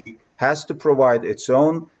Turkey has to provide its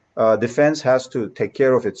own defense, has to take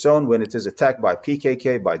care of its own when it is attacked by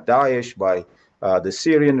PKK, by Daesh, by the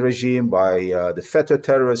Syrian regime, by the FETÖ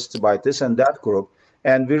terrorists, by this and that group.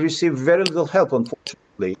 And we receive very little help,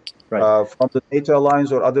 unfortunately, from the NATO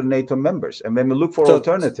alliance or other NATO members. And when we look for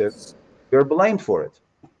alternatives, we're blamed for it.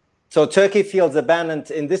 So Turkey feels abandoned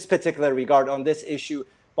in this particular regard on this issue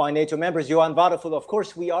by NATO members. Johann WADEPHUL, of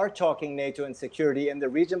course, we are talking NATO and security in the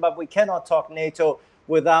region, but we cannot talk NATO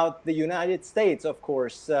without the United States, of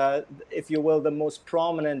course, if you will, the most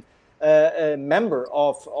prominent member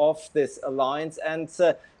of this alliance. And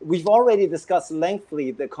we've already discussed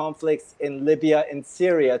lengthily the conflicts in Libya and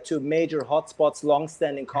Syria, two major hotspots,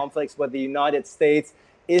 long-standing conflicts where the United States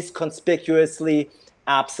is conspicuously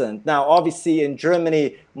absent. Now, obviously, in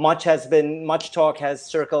Germany, much talk has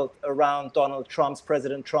circled around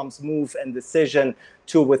President Trump's move and decision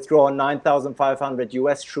to withdraw 9,500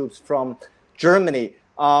 US troops from Germany,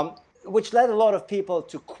 which led a lot of people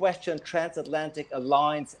to question transatlantic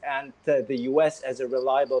alliance and the US as a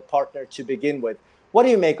reliable partner to begin with. What do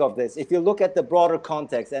you make of this? If you look at the broader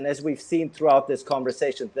context, and as we've seen throughout this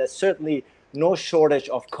conversation, there's certainly no shortage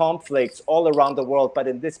of conflicts all around the world, but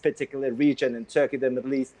in this particular region, in Turkey, the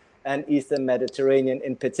Middle East, and Eastern Mediterranean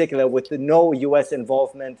in particular, with no US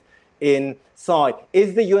involvement inside.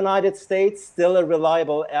 Is the United States still a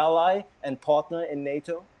reliable ally and partner in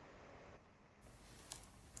NATO?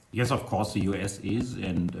 Yes, of course, the US is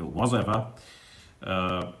and was ever.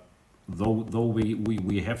 Though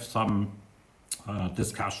we have some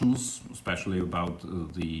discussions, especially about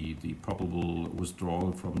the probable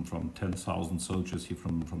withdrawal from 10,000 soldiers here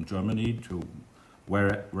from Germany to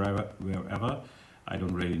wherever. I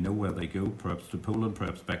don't really know where they go, perhaps to Poland,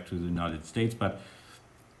 perhaps back to the United States. But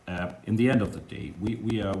in the end of the day,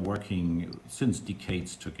 we are working since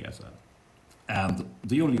decades together. And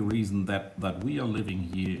the only reason that we are living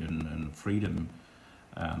here in freedom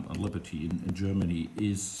and liberty in Germany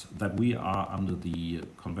is that we are under the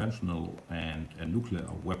conventional and nuclear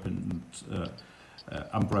weapons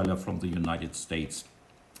umbrella from the United States.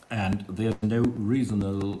 And there's no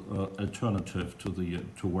reasonable alternative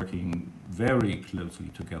to working very closely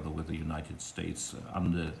together with the United States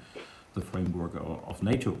under the framework of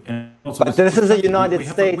NATO. And also but this is a United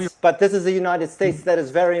States. But this is a United States that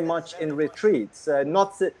is very much in retreat.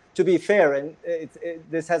 Not to be fair, and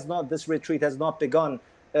this retreat has not begun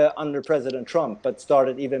under President Trump, but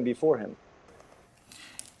started even before him.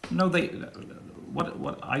 No,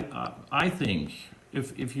 what I think,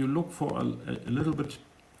 if you look for a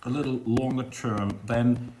little longer term,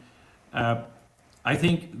 then I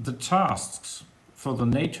think the tasks for the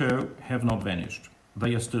NATO have not vanished.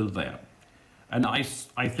 They are still there. And I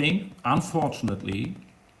think, unfortunately,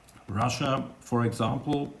 Russia, for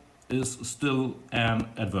example, is still an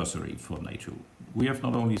adversary for NATO. We have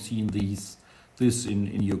not only seen this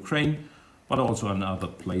in Ukraine, but also in other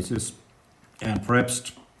places. And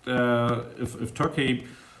perhaps if Turkey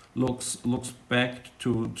looks back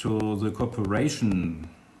to the cooperation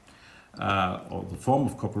or the form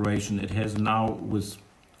of cooperation it has now with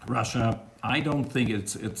Russia, I don't think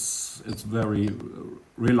it's very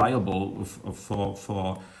reliable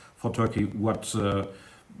for Turkey what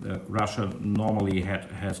Russia normally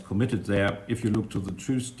has committed there. If you look to the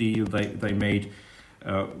truce deal they made,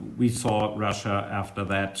 we saw Russia after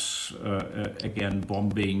that again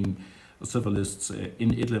bombing civilists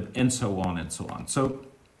in Idlib and so on and so on. So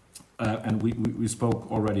and we spoke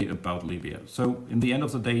already about Libya. So in the end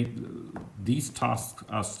of the day, these tasks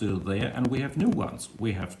are still there, and we have new ones.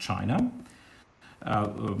 We have China.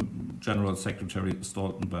 General Secretary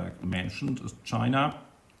Stoltenberg mentioned China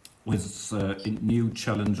with new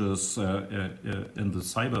challenges in the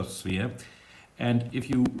cyber sphere. And if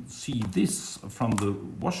you see this from the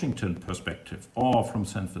Washington perspective or from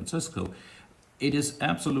San Francisco, it is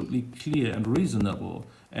absolutely clear and reasonable,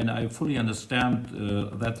 and I fully understand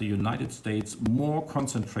that the United States more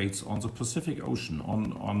concentrates on the Pacific Ocean,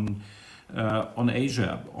 on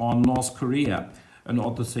Asia, on North Korea, and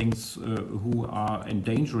all the things who are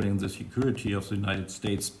endangering the security of the United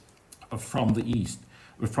States from the east,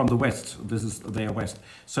 from the west. This is their west.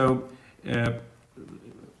 So,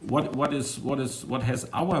 what has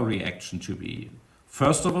our reaction to be?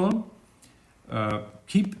 First of all,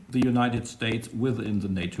 keep the United States within the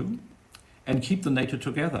NATO, and keep the NATO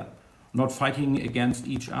together, not fighting against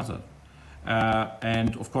each other.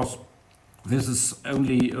 And of course, this is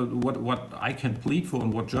only what I can plead for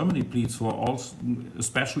and what Germany pleads for, also,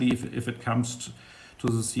 especially if it comes to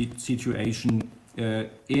the situation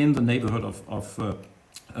in the neighborhood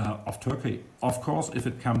of Turkey. Of course, if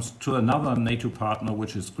it comes to another NATO partner,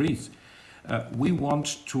 which is Greece, we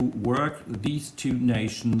want to work these two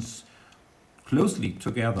nations closely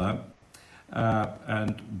together,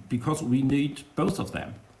 and because we need both of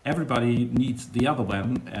them. Everybody needs the other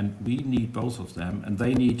one, and we need both of them, and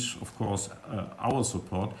they need, of course, our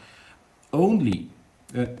support. Only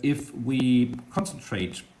if we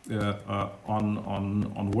concentrate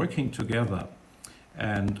on working together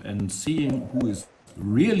and seeing who is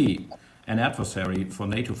really an adversary for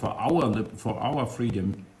NATO, for our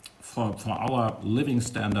freedom, for our living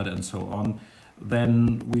standard, and so on,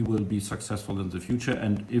 then we will be successful in the future.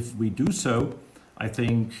 And if we do so, I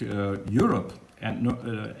think Europe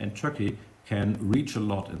and Turkey can reach a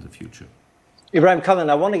lot in the future. Ibrahim KALIN,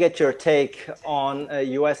 I want to get your take on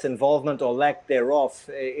US involvement or lack thereof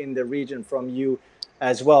in the region from you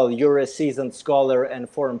as well. You're a seasoned scholar and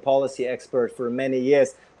foreign policy expert for many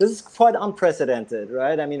years. This is quite unprecedented,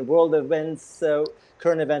 right? I mean, world events,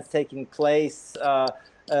 current events taking place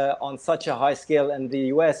on such a high scale, and the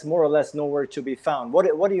US more or less nowhere to be found.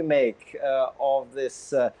 What do you make of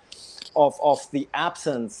this, of the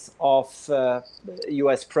absence of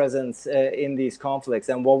US presence in these conflicts,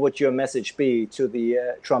 and what would your message be to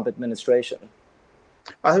the Trump administration?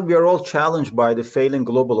 I think we are all challenged by the failing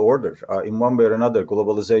global order. In one way or another,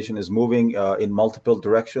 globalization is moving in multiple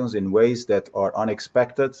directions in ways that are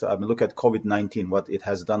unexpected. I mean, look at COVID-19, what it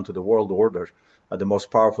has done to the world order. The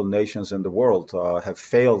most powerful nations in the world have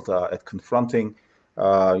failed at confronting,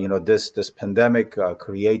 this pandemic,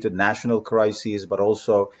 created national crises, but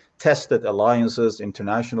also tested alliances,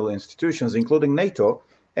 international institutions, including NATO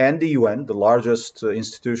and the UN, the largest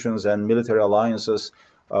institutions and military alliances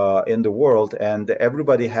in the world. And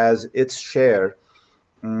everybody has its share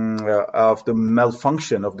of the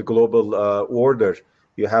malfunction of the global order.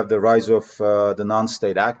 You have the rise of the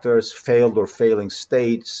non-state actors, failed or failing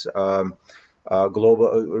states,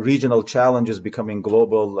 global regional challenges becoming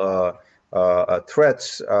global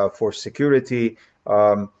threats for security.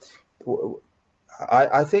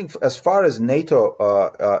 I think as far as NATO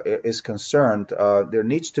is concerned, there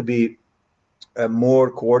needs to be a more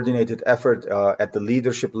coordinated effort at the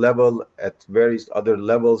leadership level, at various other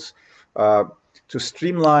levels, to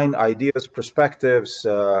streamline ideas, perspectives,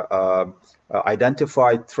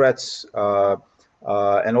 identify threats,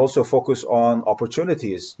 and also focus on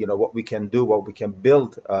opportunities, what we can do, what we can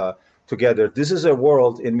build together. This is a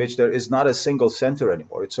world in which there is not a single center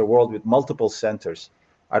anymore. It's a world with multiple centers.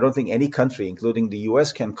 I don't think any country, including the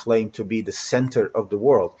US, can claim to be the center of the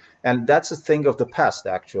world. And that's a thing of the past,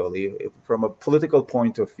 actually. From a political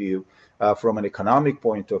point of view, from an economic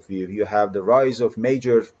point of view, you have the rise of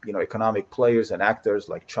major, economic players and actors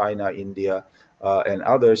like China, India, and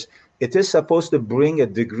others. It is supposed to bring a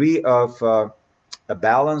degree of a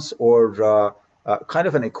balance or kind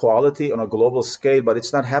of an equality on a global scale, but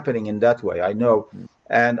it's not happening in that way, I know.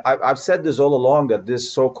 And I've said this all along, that this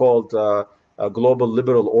so-called global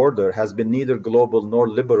liberal order has been neither global nor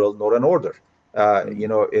liberal nor an order.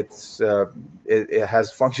 It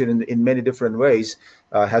has functioned in many different ways,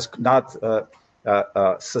 has not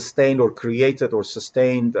sustained or created or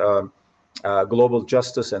sustained global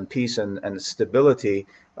justice and peace and stability.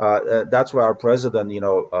 That's why our president,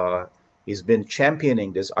 he's been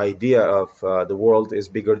championing this idea of the world is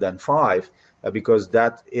bigger than five, because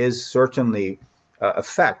that is certainly a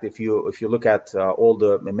fact. If you look at all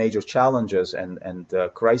the major challenges and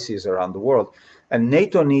crises around the world, and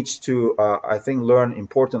NATO needs to, I think, learn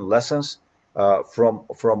important lessons from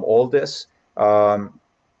all this,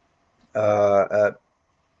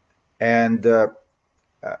 and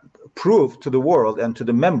prove to the world and to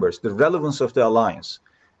the members the relevance of the alliance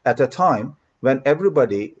at a time when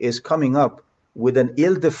everybody is coming up with an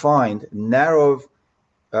ill-defined, narrow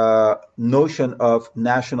notion of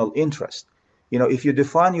national interest. If you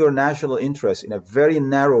define your national interest in a very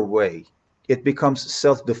narrow way, it becomes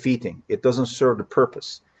self-defeating. It doesn't serve the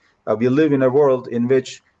purpose. We live in a world in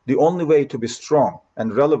which the only way to be strong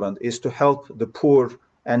and relevant is to help the poor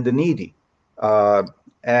and the needy.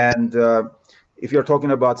 If you're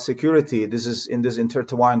talking about security, this is in this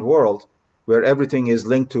intertwined world where everything is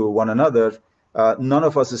linked to one another. None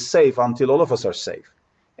of us is safe until all of us are safe.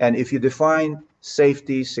 And if you define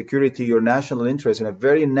safety, security, your national interest in a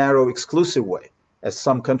very narrow, exclusive way, as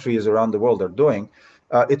some countries around the world are doing,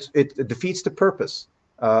 it defeats the purpose.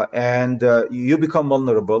 And you become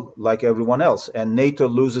vulnerable like everyone else. And NATO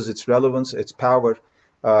loses its relevance, its power.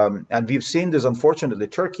 And we've seen this, unfortunately.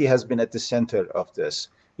 Turkey has been at the center of this.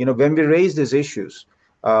 When we raise these issues,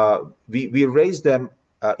 we raise them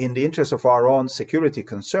in the interest of our own security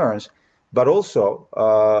concerns, but also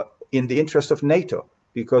in the interest of NATO,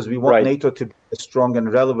 because we want NATO to be a strong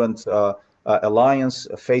and relevant alliance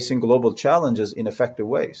facing global challenges in effective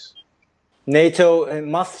ways. NATO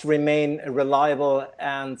must remain reliable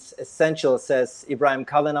and essential, says Ibrahim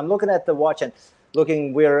KALIN. I'm looking at the watch and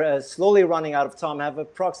we're slowly running out of time. I have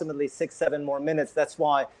approximately 6-7 more minutes. That's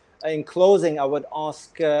why in closing, I would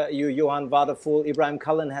ask you, Johann WADEPHUL. Ibrahim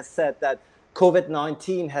KALIN has said that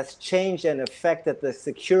COVID-19 has changed and affected the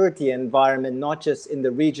security environment, not just in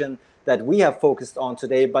the region that we have focused on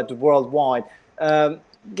today, but worldwide.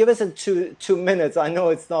 Give us 2 minutes. I know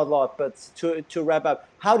it's not a lot, but to wrap up,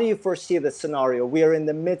 how do you foresee the scenario? We are in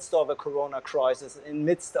the midst of a corona crisis, in the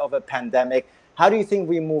midst of a pandemic. How do you think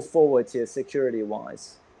we move forward here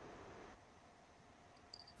security-wise?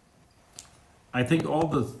 I think all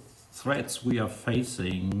the threats we are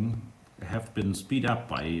facing have been speed up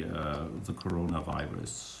by the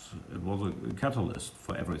coronavirus. It was a catalyst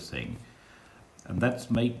for everything. And that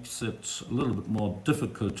makes it a little bit more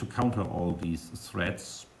difficult to counter all these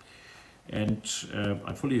threats. And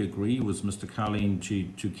I fully agree with Mr. KALIN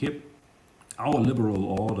to keep our liberal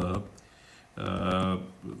order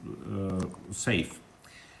safe.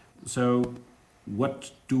 So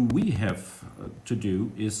what do we have to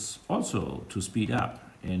do is also to speed up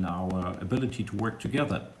in our ability to work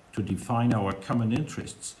together, to define our common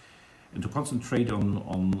interests, and to concentrate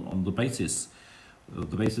on the basis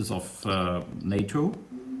of NATO,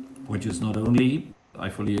 which is not only, I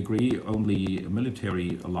fully agree, only a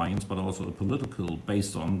military alliance, but also a political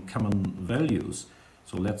based on common values.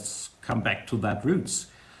 So let's come back to that roots.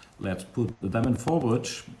 Let's put them forward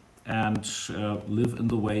and live in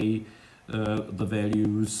the way the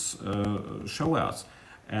values show us.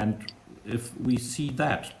 And if we see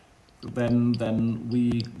that, then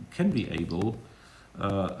we can be able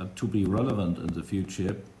to be relevant in the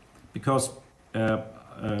future, because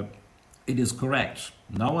it is correct.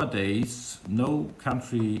 Nowadays, no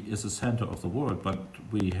country is the center of the world, but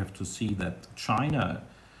we have to see that China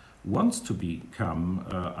wants to become,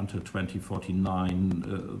 until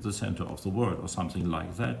 2049, the center of the world, or something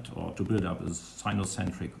like that, or to build up a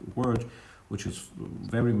Sinocentric world, which is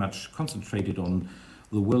very much concentrated on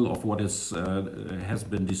the will of what is has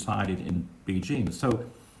been decided in Beijing. So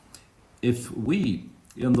if we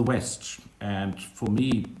in the West, and for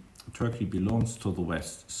me, Turkey belongs to the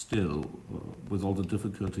West still, with all the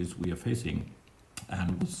difficulties we are facing,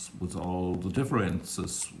 and with all the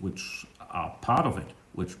differences which are part of it,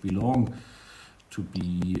 which belong to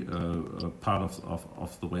be part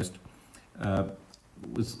of the West,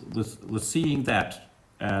 with seeing that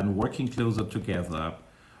and working closer together,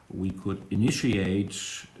 we could initiate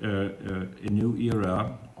a new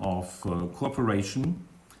era of cooperation,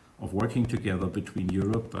 of working together between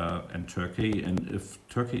Europe and Turkey. And if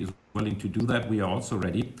Turkey is willing to do that, we are also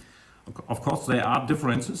ready. Of course, there are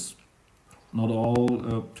differences. Not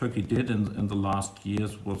all Turkey did in the last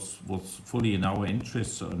years was fully in our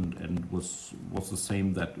interests and was the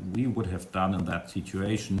same that we would have done in that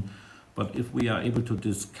situation. But if we are able to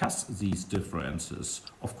discuss these differences,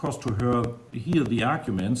 of course, to hear the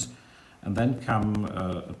arguments and then come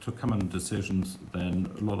to common decisions,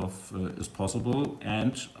 then a lot of is possible.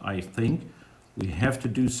 And I think we have to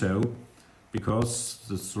do so because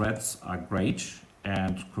the threats are great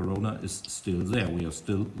and Corona is still there. We are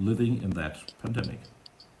still living in that pandemic.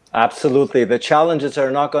 Absolutely. The challenges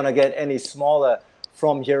are not going to get any smaller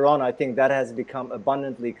from here on. I think that has become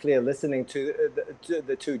abundantly clear listening to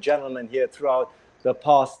the two gentlemen here throughout the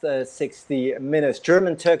past 60 minutes.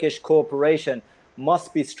 German-Turkish cooperation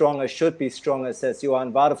must be stronger, should be stronger, says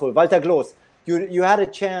Johann WADEPHUL. Walter GLOS, you had a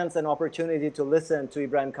chance and opportunity to listen to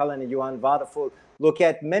Ibrahim KALIN and Johann WADEPHUL look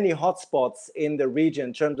at many hotspots in the region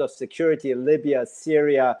in terms of security, Libya,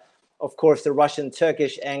 Syria, of course, the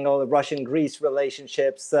Russian-Turkish angle, the Russian-Greece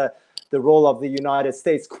relationships, the role of the United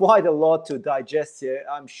States. Quite a lot to digest here,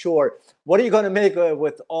 I'm sure. What are you going to make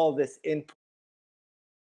with all this input?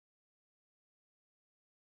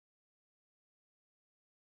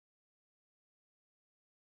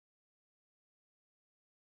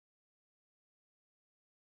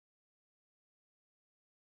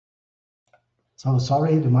 So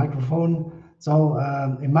sorry, the microphone. So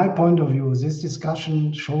in my point of view, this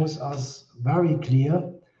discussion shows us very clear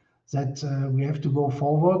that we have to go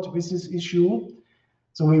forward with this issue.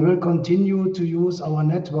 So we will continue to use our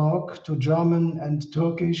network to German and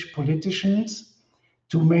Turkish politicians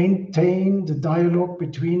to maintain the dialogue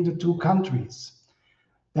between the two countries.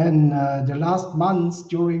 Then the last months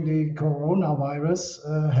during the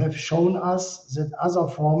coronavirus have shown us that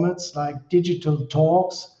other formats like digital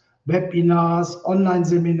talks, webinars, online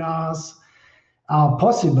seminars are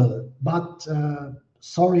possible. But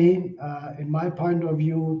sorry, in my point of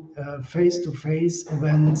view, face-to-face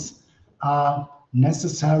events are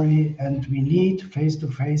necessary and we need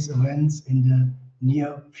face-to-face events in the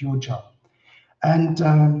near future. And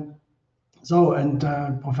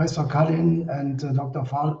Professor KALIN and Dr.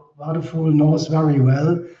 WADEPHUL knows very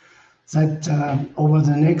well that over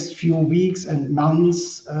the next few weeks and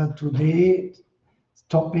months, today's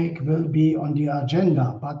topic will be on the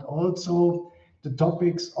agenda, but also the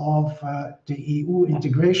topics of the EU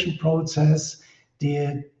integration process,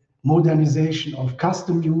 the modernization of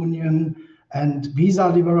custom union and visa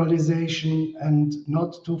liberalization, and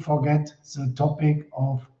not to forget the topic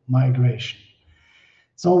of migration.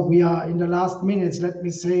 So we are in the last minutes. Let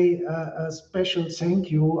me say a special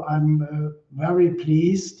thank you. I'm very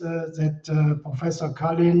pleased that Professor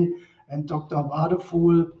KALIN and Dr.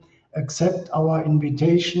 WADEPHUL accept our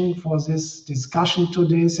invitation for this discussion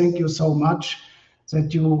today. Thank you so much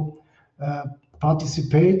that you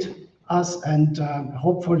participate us, and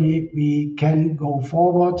hopefully we can go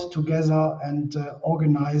forward together and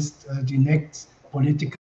organize the next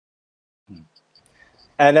political.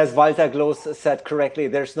 And as Walter GLOS said correctly,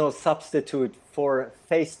 there's no substitute for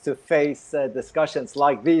face-to-face discussions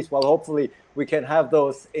like these. Well, hopefully we can have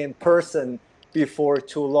those in person before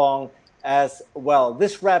too long as well.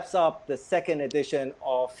 This wraps up the second edition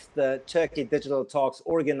of the Turkey Digital Talks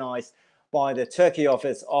organized by the Turkey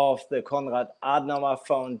office of the Konrad-Adenauer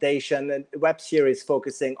Foundation, a web series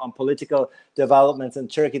focusing on political developments in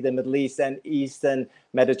Turkey, the Middle East and Eastern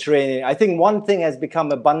Mediterranean. I think one thing has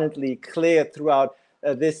become abundantly clear throughout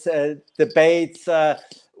this debate.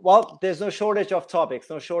 Well, there's no shortage of topics,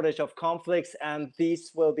 no shortage of conflicts, and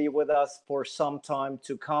these will be with us for some time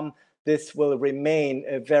to come. This will remain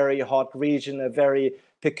a very hot region, a very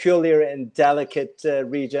peculiar and delicate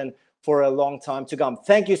region for a long time to come.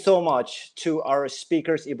 Thank you so much to our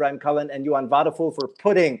speakers, Ibrahim KALIN and Johann WADEPHUL, for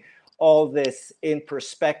putting all this in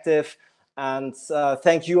perspective. And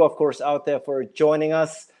thank you, of course, out there for joining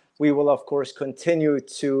us. We will, of course, continue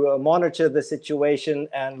to monitor the situation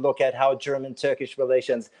and look at how German-Turkish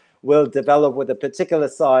relations will develop, with a particular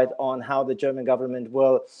side on how the German government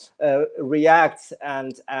will react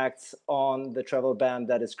and act on the travel ban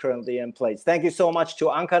that is currently in place. Thank you so much to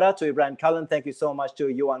Ankara, to Ibrahim KALIN. Thank you so much to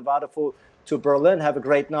Johann WADEPHUL, to Berlin. Have a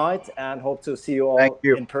great night and hope to see you all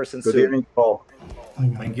in person soon. Good evening, Paul.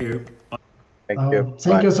 Thank you. Thank you.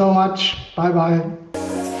 Thank you so much. Bye-bye.